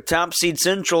started it with top seed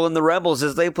Central and the Rebels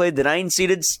as they played the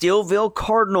 9-seeded Steelville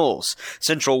Cardinals.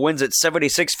 Central wins at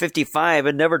 76-55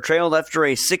 and never trailed after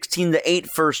a 16-8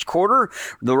 first quarter.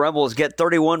 The Rebels get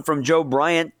 31 from Joe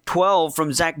Bryant, 12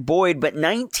 from Zach Boyd, but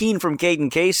 19 from Caden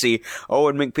Casey.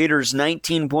 Owen McPeter's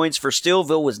 19 points for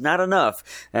Steelville was not enough,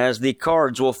 as the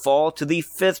Cards will fall to the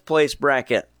 5th place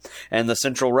bracket. And the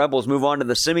Central Rebels move on to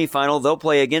the semifinal. They'll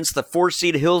play against the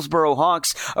 4-seed Hillsboro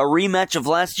Hawks, a rematch of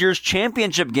last year's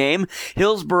championship game.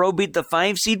 Hillsboro beat the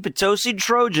 5-seed Potosi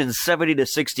Trojans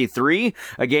 70-63,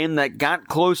 a game that got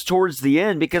close towards the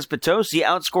end because Potosi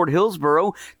outscored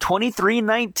Hillsboro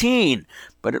 23-19.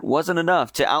 But it wasn't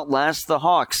enough to outlast the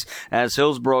Hawks as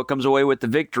Hillsboro comes away with the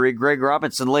victory. Greg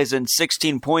Robinson lays in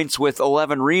 16 points with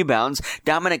 11 rebounds.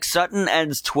 Dominic Sutton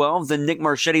adds 12. Then Nick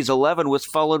Marchetti's 11 was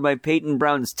followed by Peyton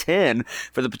Brown's 10.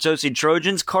 For the Potosi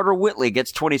Trojans, Carter Whitley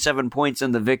gets 27 points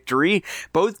in the victory.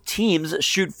 Both teams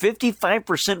shoot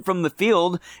 55% from the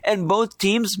field, and both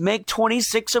teams make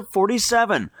 26 of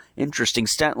 47. Interesting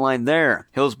stat line there.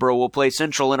 Hillsboro will play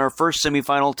Central in our first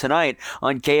semifinal tonight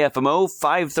on KFMO,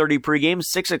 5:30 pregame,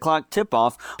 6 o'clock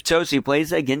tip-off. Potosi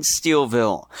plays against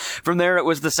Steelville. From there, it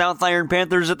was the South Iron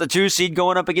Panthers at the 2-seed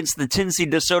going up against the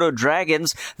 10-seed DeSoto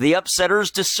Dragons. The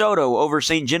upsetters, DeSoto over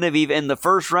St. Genevieve in the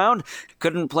first round.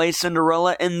 Couldn't play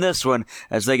Cinderella in this one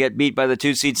as they get beat by the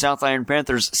 2-seed South Iron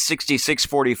Panthers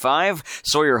 66-45.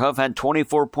 Sawyer Huff had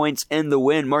 24 points in the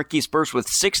win. Marquise Burst with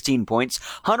 16 points.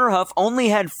 Hunter Huff only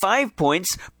had 5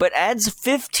 points, but adds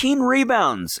 15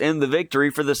 rebounds in the victory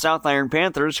for the South Iron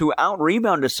Panthers, who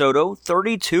out-rebound DeSoto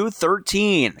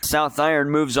 32-13. South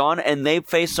Iron moves on, and they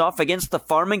face off against the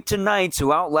Farmington Knights,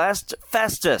 who outlast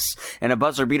Festus in a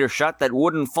buzzer-beater shot that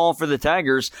wouldn't fall for the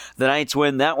Tigers. The Knights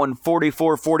win that one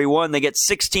 44-41. They get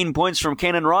 16 points from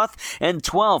Cannon Roth and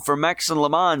 12 from Maxon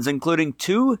Lamons, including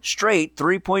 2 straight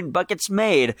three-point buckets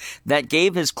made that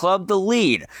gave his club the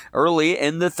lead early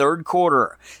in the third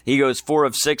quarter. He goes 4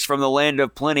 of 6 from the land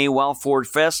of plenty, while for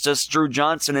Festus, Drew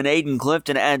Johnson and Aiden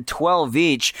Clifton add 12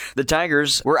 each. The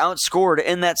Tigers were outscored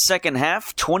in that second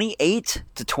half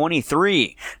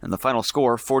 28-23, and the final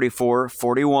score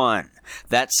 44-41.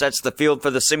 That sets the field for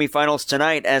the semifinals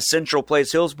tonight as Central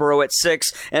plays Hillsboro at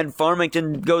 6 and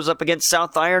Farmington goes up against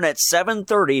South Iron at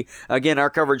 7:30. Again, our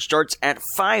coverage starts at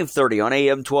 5:30 on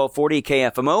AM 1240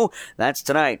 KFMO. That's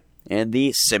tonight in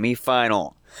the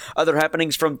semifinal. Other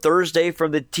happenings from Thursday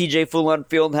from the TJ Fulon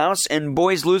Fieldhouse and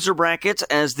boys loser bracket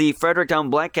as the Fredericktown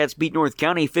Blackcats beat North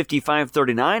County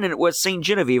 55-39, and it was St.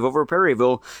 Genevieve over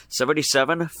Perryville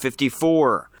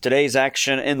 77-54. Today's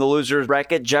action in the losers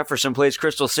bracket, Jefferson plays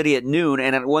Crystal City at noon,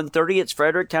 and at 1:30 it's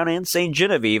Fredericktown and St.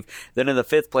 Genevieve. Then in the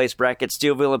 5th place bracket,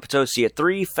 Steelville and Potosi at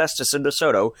 3, Festus and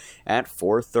DeSoto at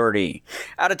 4:30.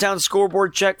 Out-of-town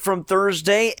scoreboard check from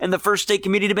Thursday in the First State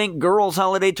Community Bank Girls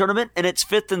Holiday Tournament in its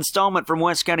 5th installment from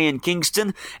West County and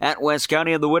Kingston. At West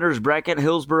County in the winners bracket,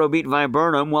 Hillsboro beat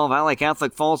Viburnum, while Valley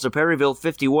Catholic falls to Perryville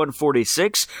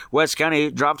 51-46. West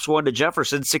County drops one to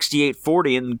Jefferson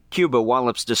 68-40, and Cuba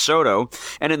wallops DeSoto.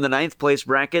 And in the 9th place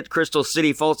bracket, Crystal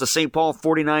City falls to St. Paul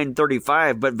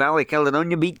 49-35, but Valley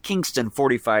Caledonia beat Kingston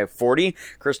 45-40.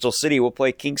 Crystal City will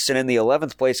play Kingston in the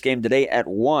 11th place game today at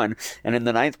 1, and in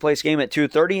the 9th place game at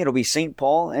 2:30, it'll be St.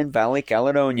 Paul and Valley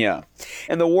Caledonia.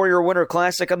 In the Warrior Winter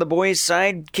Classic on the boys'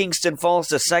 side, Kingston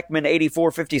falls to Seckman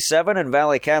 84-57, and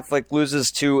Valley Catholic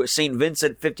loses to St.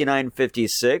 Vincent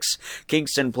 59-56.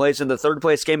 Kingston plays in the 3rd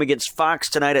place game against Fox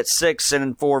tonight at 6,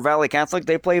 and for Valley Catholic,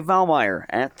 they play Valmeyer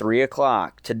at 3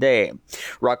 o'clock today.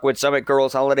 Rockwood Summit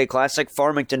Girls Holiday Classic,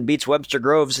 Farmington beats Webster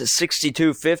Groves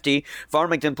 62-50.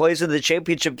 Farmington plays in the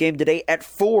championship game today at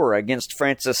 4 against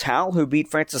Francis Howell, who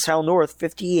beat Francis Howell North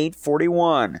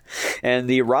 58-41. And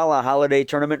the Rolla Holiday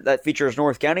Tournament that features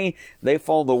North County, they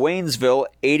fall to Waynesville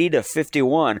 80-51.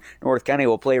 North County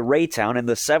will play Raytown in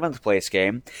the 7th place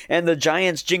game. And the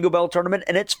Giants Jingle Bell Tournament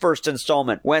in its first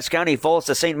installment, West County falls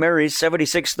to St. Mary's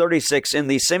 76-36 in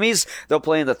the semis. They'll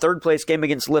play in the 3rd place game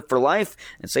against Lift for Life,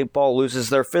 and St. Paul loses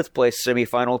their 5th place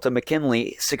semifinal to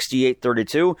McKinley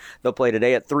 68-32. They'll play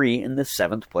today at 3 in the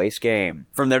 7th place game.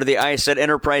 From there to the ice at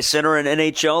Enterprise Center in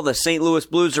NHL, the St. Louis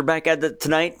Blues are back at it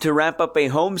tonight to wrap up a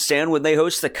homestand when they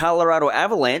host the Colorado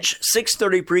Avalanche.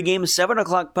 6:30 pregame, 7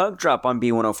 o'clock puck drop on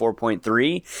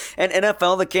B104.3. And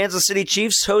NFL, the Kansas City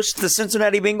Chiefs host the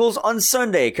Cincinnati Bengals on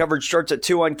Sunday. Coverage starts at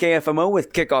 2 on KFMO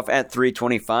with kickoff at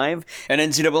 3:25. And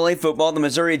NCAA football, the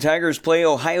Missouri Tigers play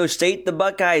Ohio State. The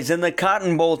Buckeyes in the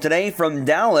Cotton Bowl today from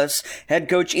Dallas. Head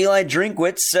coach Eli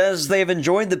Drinkwitz says they've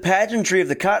enjoyed the pageantry of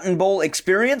the Cotton Bowl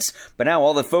experience, but now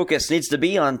all the focus needs to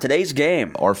be on today's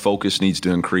game. Our focus needs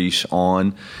to increase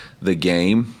on the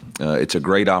game. It's a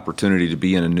great opportunity to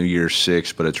be in a New Year's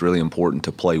Six, but it's really important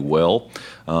to play well.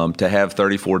 To have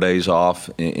 34 days off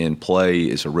in play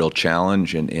is a real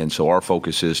challenge, and so our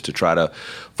focus is to try to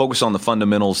focus on the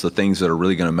fundamentals, the things that are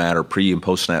really going to matter: pre and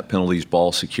post snap penalties,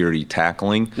 ball security,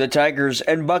 tackling. The Tigers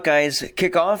and Buckeyes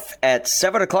kick off at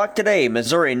 7 o'clock today.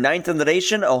 Missouri 9th in the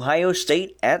nation, Ohio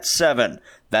State at 7.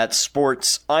 That's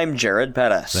sports. I'm Jared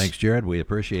Pettis. Thanks, Jared. We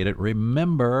appreciate it.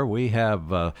 Remember, we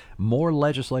have more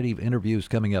legislative interviews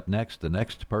coming up next. The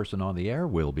next person on the air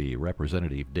will be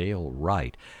Representative Dale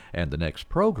Wright. And the next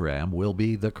program will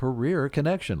be the Career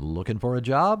Connection. Looking for a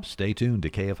job? Stay tuned to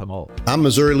KFMO. I'm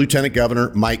Missouri Lieutenant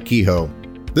Governor Mike Kehoe.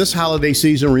 This holiday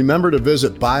season, remember to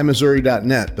visit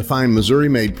buymissouri.net to find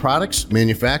Missouri-made products,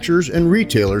 manufacturers, and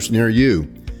retailers near you.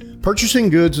 Purchasing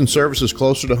goods and services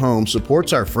closer to home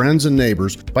supports our friends and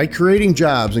neighbors by creating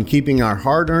jobs and keeping our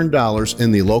hard-earned dollars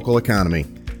in the local economy.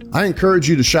 I encourage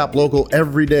you to shop local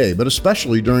every day, but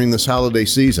especially during this holiday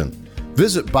season.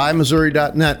 Visit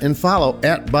buymissouri.net and follow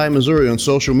 @BuyMissouri on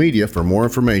social media for more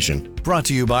information. Brought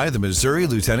to you by the Missouri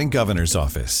Lieutenant Governor's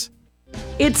Office.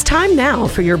 It's time now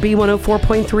for your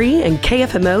B104.3 and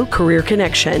KFMO Career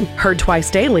Connection, heard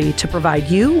twice daily to provide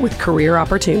you with career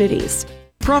opportunities.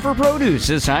 Proper Produce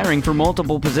is hiring for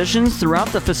multiple positions throughout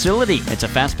the facility. It's a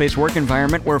fast-paced work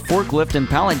environment where forklift and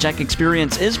pallet jack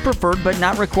experience is preferred but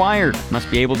not required. Must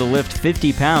be able to lift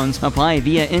 50 pounds. Apply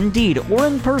via Indeed or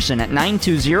in person at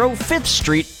 920 5th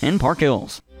Street in Park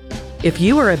Hills. If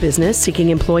you are a business seeking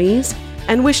employees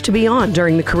and wish to be on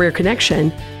during the Career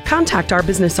Connection, contact our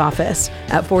business office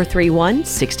at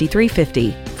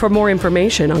 431-6350. For more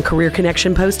information on Career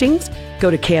Connection postings, go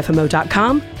to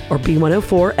KFMO.com or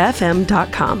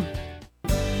B104FM.com.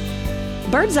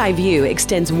 Bird's Eye View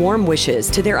extends warm wishes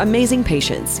to their amazing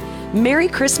patients. Merry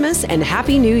Christmas and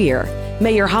Happy New Year.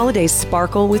 May your holidays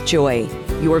sparkle with joy.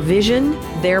 Your vision,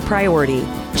 their priority.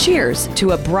 Cheers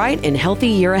to a bright and healthy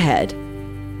year ahead.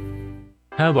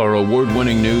 Have our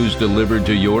award-winning news delivered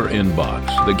to your inbox.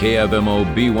 The KFMO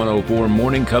B104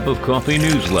 Morning Cup of Coffee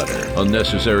newsletter. A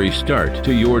necessary start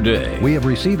to your day. We have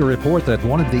received a report that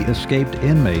one of the escaped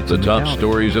inmates The in top county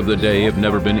stories of the day have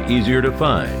never been easier to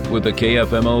find with the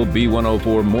KFMO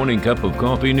B104 Morning Cup of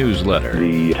Coffee newsletter.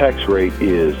 The tax rate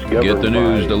is governed Get the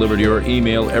news by... delivered to your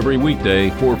email every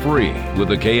weekday for free with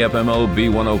the KFMO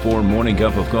B104 Morning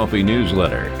Cup of Coffee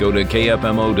newsletter. Go to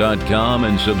KFMO.com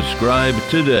and subscribe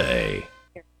today.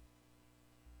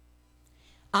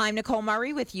 I'm Nicole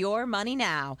Murray with Your Money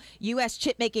Now. U.S.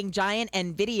 chip-making giant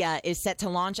NVIDIA is set to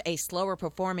launch a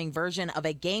slower-performing version of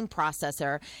a game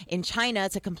processor in China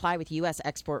to comply with U.S.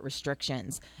 export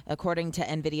restrictions. According to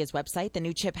NVIDIA's website, the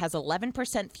new chip has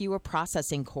 11% fewer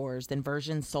processing cores than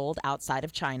versions sold outside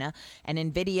of China. An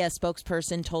NVIDIA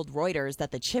spokesperson told Reuters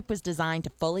that the chip was designed to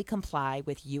fully comply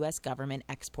with U.S. government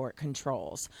export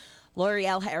controls.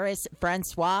 L'Oreal Harris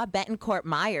Francois Betancourt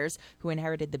Myers, who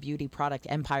inherited the beauty product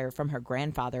empire from her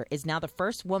grandfather, is now the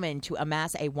first woman to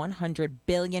amass a $100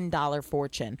 billion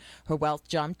fortune. Her wealth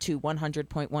jumped to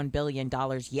 $100.1 billion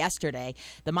yesterday.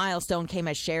 The milestone came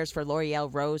as shares for L'Oreal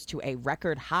rose to a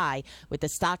record high, with the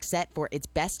stock set for its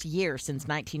best year since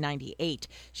 1998.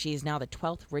 She is now the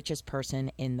 12th richest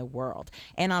person in the world.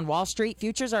 And on Wall Street,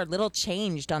 futures are little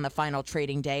changed on the final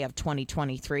trading day of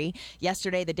 2023.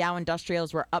 Yesterday, the Dow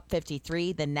Industrials were up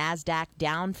 53, the NASDAQ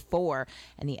down 4,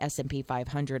 and the S&P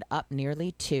 500 up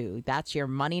nearly 2. That's your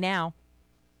money now.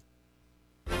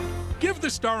 Give the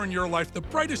star in your life the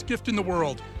brightest gift in the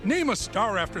world. Name a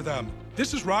star after them.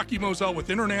 This is Rocky Moselle with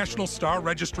International Star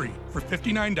Registry. For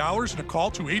 $59 and a call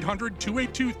to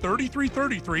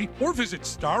 800-282-3333 or visit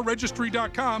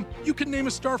starregistry.com, you can name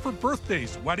a star for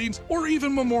birthdays, weddings, or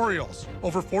even memorials.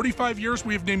 Over 45 years,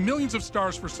 we have named millions of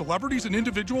stars for celebrities and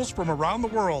individuals from around the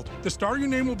world. The star you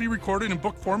name will be recorded in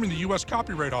book form in the U.S.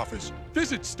 Copyright Office.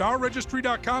 Visit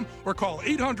starregistry.com or call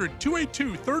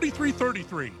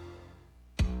 800-282-3333.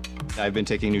 I've been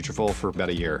taking Nutrafol for about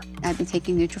a year. I've been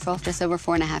taking Nutrafol just over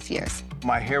 4.5 years.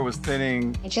 My hair was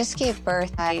thinning. I just gave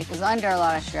birth. I was under a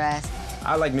lot of stress.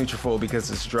 I like Nutrafol because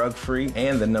it's drug-free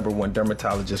and the #1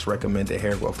 dermatologist recommended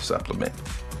hair growth supplement.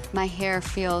 My hair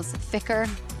feels thicker,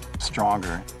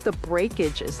 stronger. The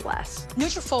breakage is less.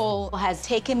 Nutrafol has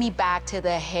taken me back to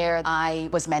the hair I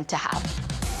was meant to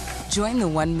have. Join the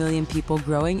 1 million people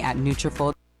growing at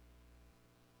Nutrafol.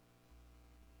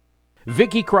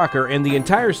 Vicki Crocker and the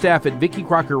entire staff at Vicki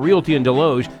Crocker Realty in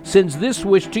Deloge sends this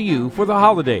wish to you for the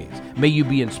holidays. May you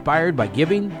be inspired by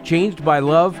giving, changed by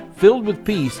love, filled with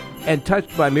peace, and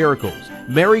touched by miracles.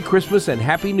 Merry Christmas and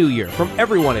Happy New Year from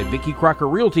everyone at Vicky Crocker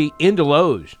Realty in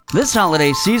Deloge. This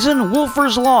holiday season,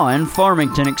 Wolfers Law in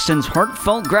Farmington extends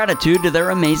heartfelt gratitude to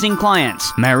their amazing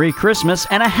clients. Merry Christmas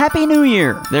and a Happy New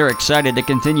Year. They're excited to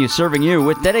continue serving you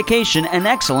with dedication and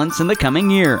excellence in the coming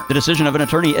year. The decision of an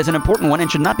attorney is an important one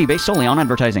and should not be based solely on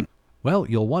advertising. Well,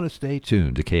 you'll want to stay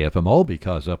tuned to KFMO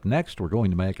because up next we're going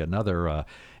to make another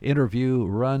interview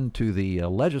run to the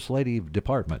legislative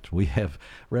department. We have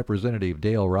Representative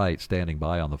Dale Wright standing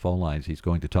by on the phone lines. He's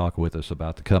going to talk with us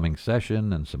about the coming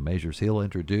session and some measures he'll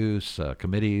introduce,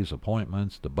 committees,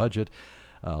 appointments, the budget,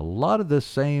 a lot of the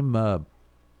same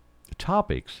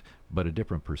topics, but a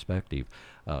different perspective.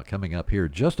 Coming up here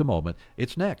just a moment.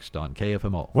 It's next on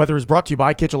KFMO. Weather is brought to you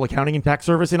by Kitchell Accounting and Tax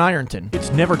Service in Ironton. It's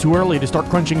never too early to start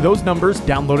crunching those numbers,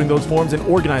 downloading those forms, and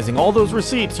organizing all those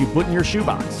receipts you put in your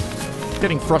shoebox.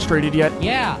 Getting frustrated yet?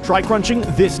 Yeah. Try crunching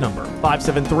this number,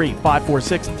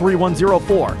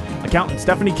 573-546-3104. Accountant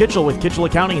Stephanie Kitchell with Kitchell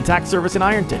Accounting and Tax Service in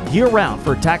Ironton. Year-round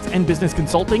for tax and business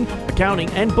consulting, accounting,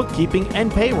 and bookkeeping,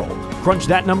 and payroll. Crunch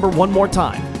that number one more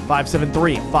time.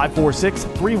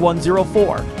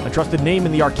 573-546-3104. A trusted name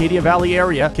in the Arcadia Valley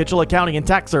area, Kitchell Accounting and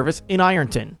Tax Service in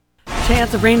Ironton.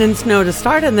 Chance of rain and snow to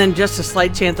start, and then just a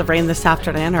slight chance of rain this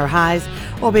afternoon. Our highs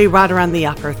will be right around the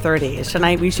upper 30s.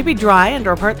 Tonight we should be dry and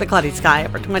or partly cloudy sky,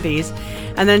 upper 20s.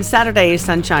 And then Saturday,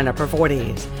 sunshine, upper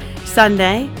 40s.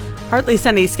 Sunday, partly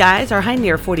sunny skies, our high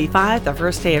near 45. The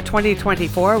first day of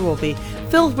 2024 will be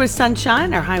filled with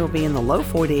sunshine. Our high will be in the low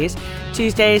 40s.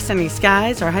 Tuesday, sunny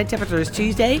skies. Our high temperatures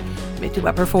Tuesday, mid to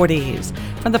upper 40s.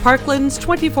 From the Parkland's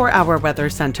 24-hour weather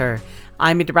center,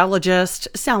 I'm meteorologist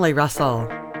Sally Russell.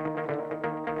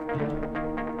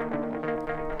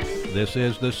 This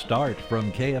is The Start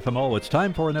from KFMO. It's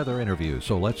time for another interview,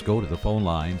 so let's go to the phone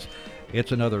lines.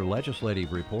 It's another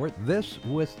legislative report, this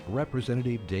with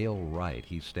Representative Dale Wright.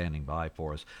 He's standing by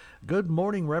for us. Good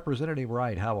morning, Representative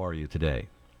Wright. How are you today?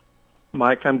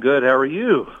 Mike, I'm good. How are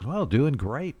you? Well, doing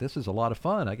great. This is a lot of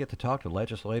fun. I get to talk to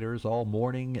legislators all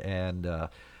morning, and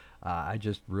I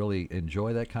just really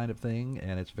enjoy that kind of thing,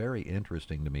 and it's very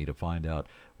interesting to me to find out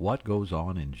what goes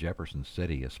on in Jefferson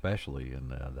City, especially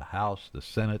in the House, the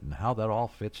Senate, and how that all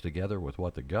fits together with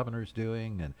what the governor's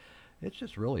doing, and it's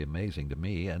just really amazing to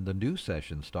me. And the new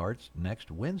session starts next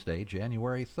Wednesday,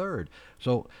 January 3rd.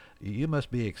 So you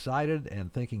must be excited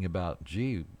and thinking about,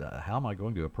 gee, how am I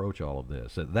going to approach all of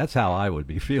this? That's how I would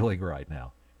be feeling right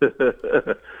now.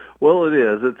 Well, it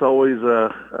is. It's always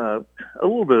a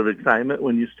little bit of excitement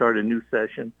when you start a new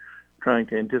session, trying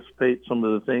to anticipate some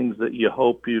of the things that you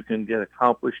hope you can get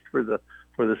accomplished for the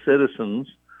citizens.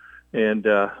 And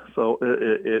so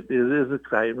it is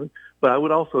exciting. But I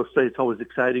would also say it's always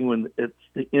exciting when it's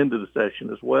the end of the session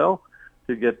as well,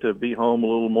 to get to be home a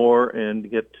little more and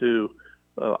get to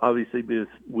obviously be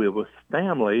with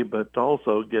family, but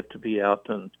also get to be out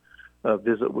and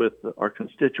visit with our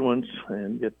constituents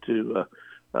and get to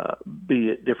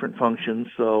be at different functions.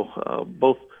 So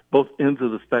both ends of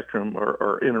the spectrum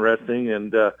are interesting,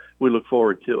 and we look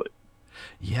forward to it.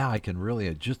 Yeah, I can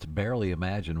really just barely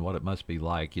imagine what it must be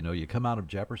like. You know, you come out of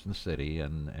Jefferson City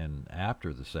and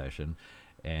after the session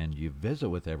and you visit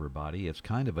with everybody. It's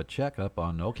kind of a checkup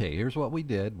on, okay, here's what we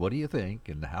did. What do you think?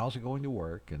 And how's it going to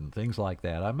work? And things like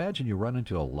that. I imagine you run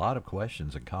into a lot of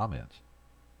questions and comments.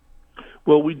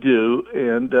 Well, we do.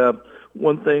 And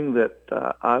one thing that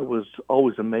I was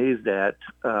always amazed at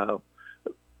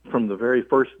from the very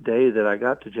first day that I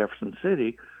got to Jefferson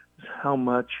City is how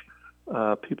much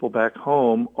people back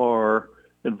home are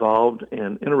involved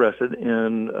and interested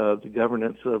in the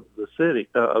governance of the city,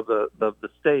 of the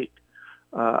state.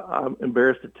 I'm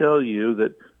embarrassed to tell you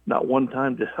that not one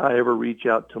time did I ever reach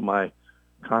out to my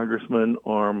congressman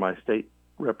or my state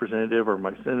representative or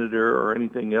my senator or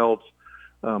anything else.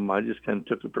 I just kind of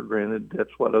took it for granted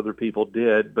that's what other people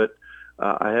did. But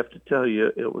I have to tell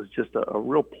you, it was just a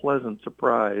real pleasant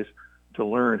surprise to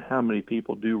learn how many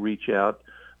people do reach out,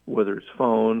 whether it's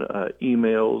phone,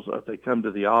 emails, if they come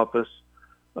to the office,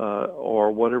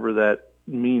 or whatever that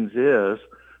means is.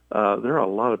 There are a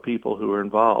lot of people who are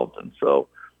involved. And so,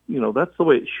 that's the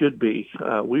way it should be.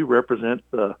 We represent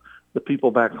the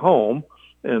people back home,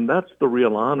 and that's the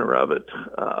real honor of it.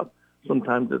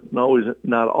 Sometimes it's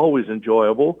not always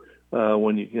enjoyable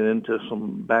when you get into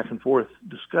some back and forth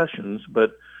discussions,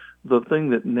 but the thing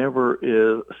that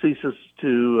never ceases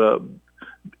to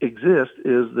exist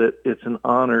is that it's an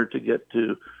honor to get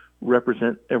to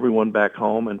represent everyone back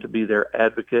home and to be their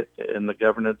advocate in the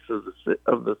governance of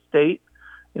the state,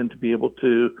 and to be able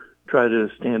to try to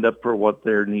stand up for what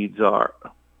their needs are.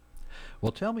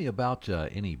 Well, tell me about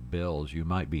any bills you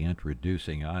might be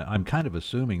introducing. I'm kind of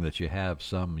assuming that you have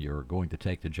some you're going to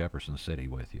take to Jefferson City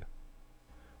with you.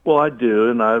 Well, I do,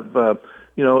 and I've,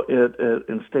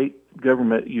 in state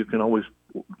government, you can always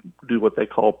do what they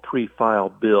call pre-file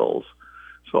bills.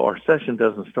 So our session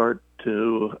doesn't start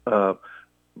to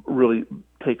really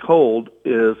take hold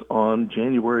is on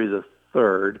January the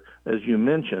 3rd, as you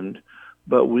mentioned,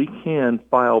 but we can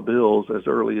file bills as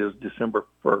early as December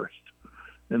 1st.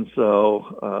 And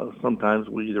so sometimes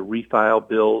we either refile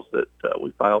bills that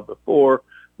we filed before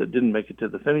that didn't make it to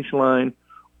the finish line,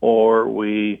 or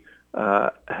we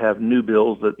have new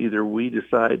bills that either we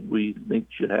decide we think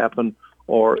should happen,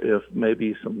 or if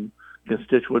maybe some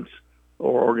constituents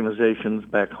or organizations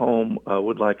back home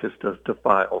would like us to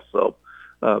file. So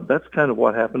that's kind of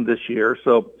what happened this year.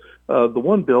 So the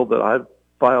one bill that I've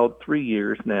filed 3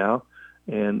 years now,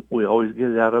 and we always get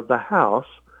it out of the House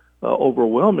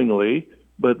overwhelmingly,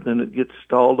 but then it gets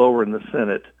stalled over in the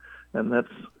Senate, and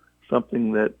that's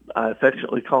something that I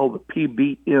affectionately call the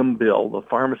PBM bill, the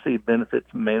Pharmacy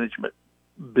Benefits Management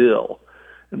Bill.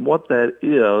 And what that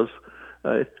is,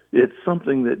 it's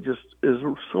something that just is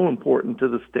so important to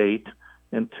the state,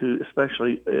 and to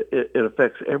especially it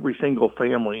affects every single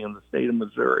family in the state of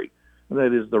Missouri, and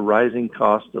that is the rising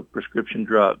cost of prescription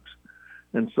drugs.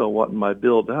 And so what my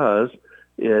bill does,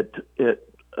 it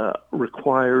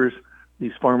requires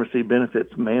these pharmacy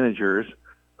benefits managers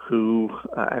who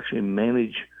actually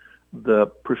manage the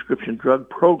prescription drug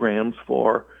programs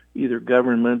for either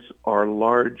governments or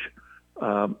large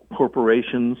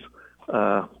corporations.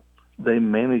 They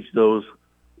manage those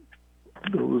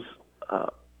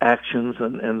actions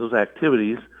and those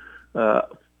activities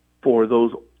for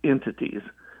those entities.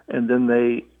 And then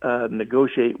they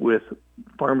negotiate with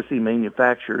pharmacy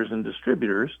manufacturers and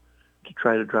distributors to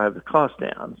try to drive the cost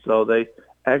down. So they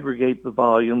aggregate the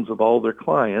volumes of all their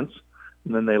clients,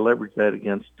 and then they leverage that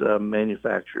against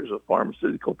manufacturers of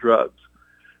pharmaceutical drugs.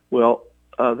 Well,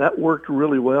 that worked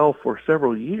really well for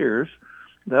several years.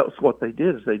 That was what they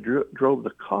did, is they drove the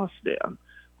cost down.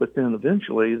 But then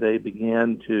eventually they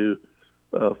began to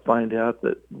find out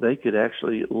that they could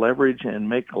actually leverage and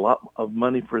make a lot of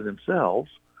money for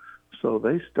themselves. So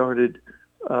they started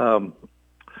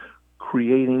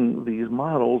creating these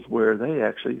models where they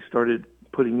actually started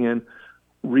putting in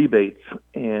rebates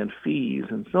and fees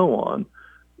and so on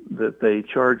that they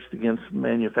charged against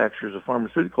manufacturers of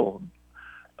pharmaceutical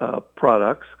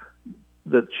products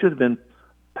that should have been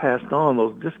passed on.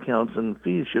 Those discounts and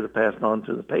fees should have passed on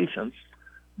to the patients,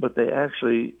 but they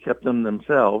actually kept them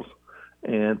themselves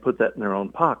and put that in their own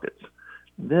pockets.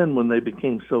 Then when they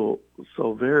became so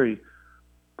very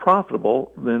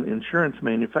profitable, then insurance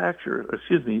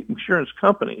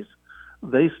companies,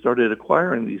 they started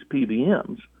acquiring these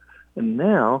PBMs. And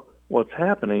now what's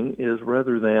happening is,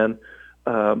 rather than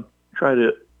try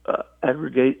to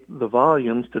aggregate the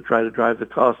volumes to try to drive the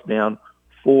cost down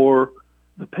for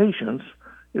the patients,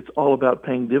 it's all about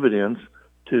paying dividends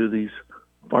to these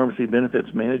pharmacy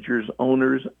benefits managers,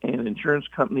 owners, and insurance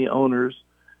company owners,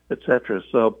 et cetera.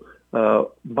 So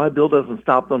my bill doesn't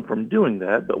stop them from doing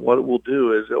that, but what it will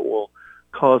do is it will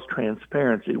cause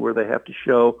transparency, where they have to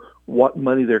show what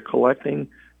money they're collecting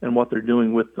and what they're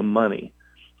doing with the money.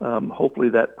 Hopefully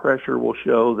that pressure will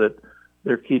show that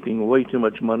they're keeping way too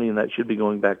much money, and that should be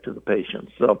going back to the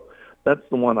patients. So that's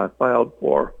the one I filed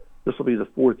for. This will be the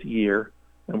 4th year,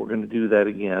 and we're going to do that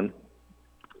again.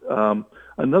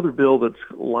 Another bill that's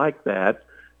like that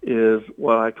is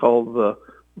what I call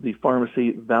the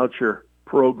pharmacy voucher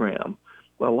program.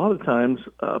 Well, a lot of times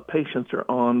patients are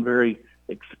on very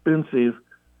expensive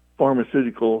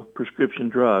pharmaceutical prescription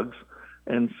drugs,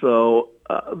 and so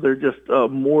they're just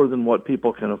more than what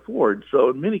people can afford. So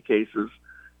in many cases,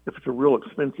 if it's a real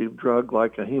expensive drug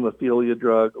like a hemophilia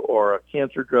drug or a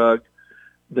cancer drug,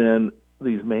 then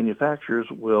these manufacturers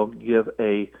will give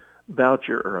a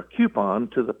voucher or a coupon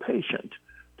to the patient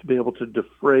to be able to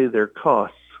defray their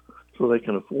costs so they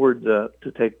can afford to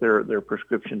take their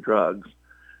prescription drugs.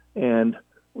 And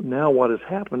now what has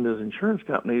happened is insurance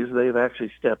companies, they've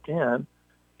actually stepped in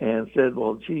and said,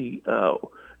 well, gee,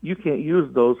 you can't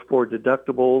use those for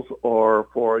deductibles or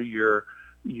for your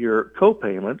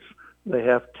co-payments. They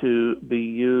have to be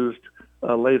used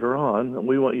later on, and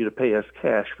we want you to pay us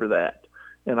cash for that.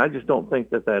 And I just don't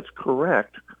think that that's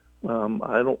correct.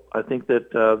 I think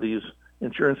that these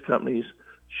insurance companies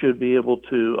should be able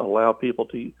to allow people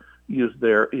to use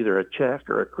their either a check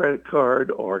or a credit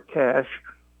card or cash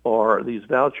or these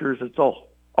vouchers. It's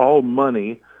all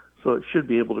money, so it should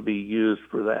be able to be used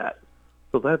for that.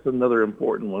 So that's another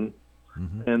important one.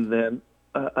 Mm-hmm. And then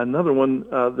another one,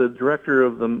 the director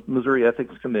of the Missouri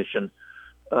Ethics Commission,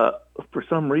 for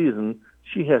some reason,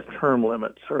 she has term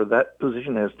limits, or that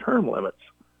position has term limits.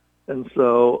 And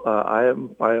so I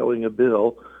am filing a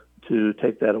bill to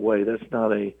take that away. That's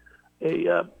not a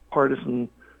partisan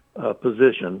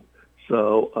position.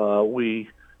 So we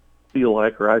feel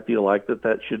like, or I feel like,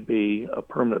 that should be a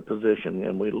permanent position,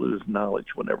 and we lose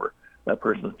knowledge whenever that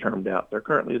person is termed out. They're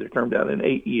termed out in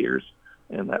 8 years,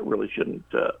 and that really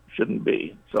shouldn't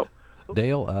be. So,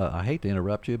 Dale, I hate to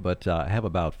interrupt you, but I have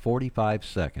about 45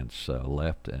 seconds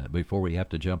left before we have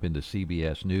to jump into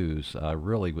CBS News. I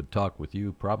really would talk with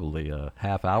you probably a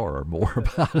half hour or more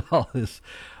about all this.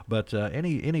 But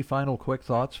any final quick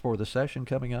thoughts for the session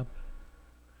coming up?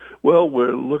 Well,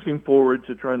 we're looking forward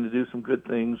to trying to do some good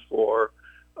things for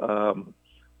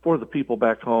the people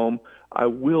back home. I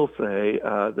will say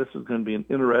this is going to be an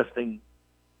interesting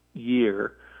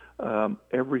year.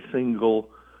 Every single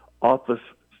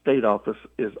state office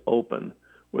is open,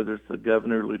 whether it's the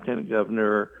governor, lieutenant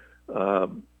governor,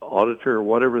 auditor,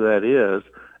 whatever that is.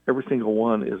 Every single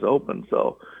one is open.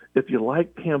 So if you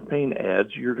like campaign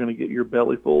ads, you're going to get your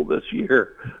belly full this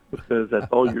year, because that's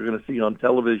all you're going to see on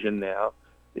television now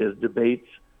is debates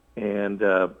and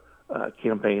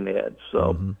campaign ads.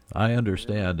 So I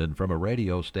understand, and from a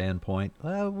radio standpoint,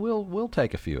 we'll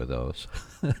take a few of those.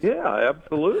 Yeah,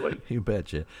 absolutely. You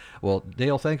betcha. Well,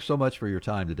 Dale, thanks so much for your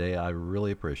time today. I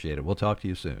really appreciate it. We'll talk to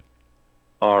you soon.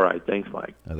 All right. Thanks, Mike.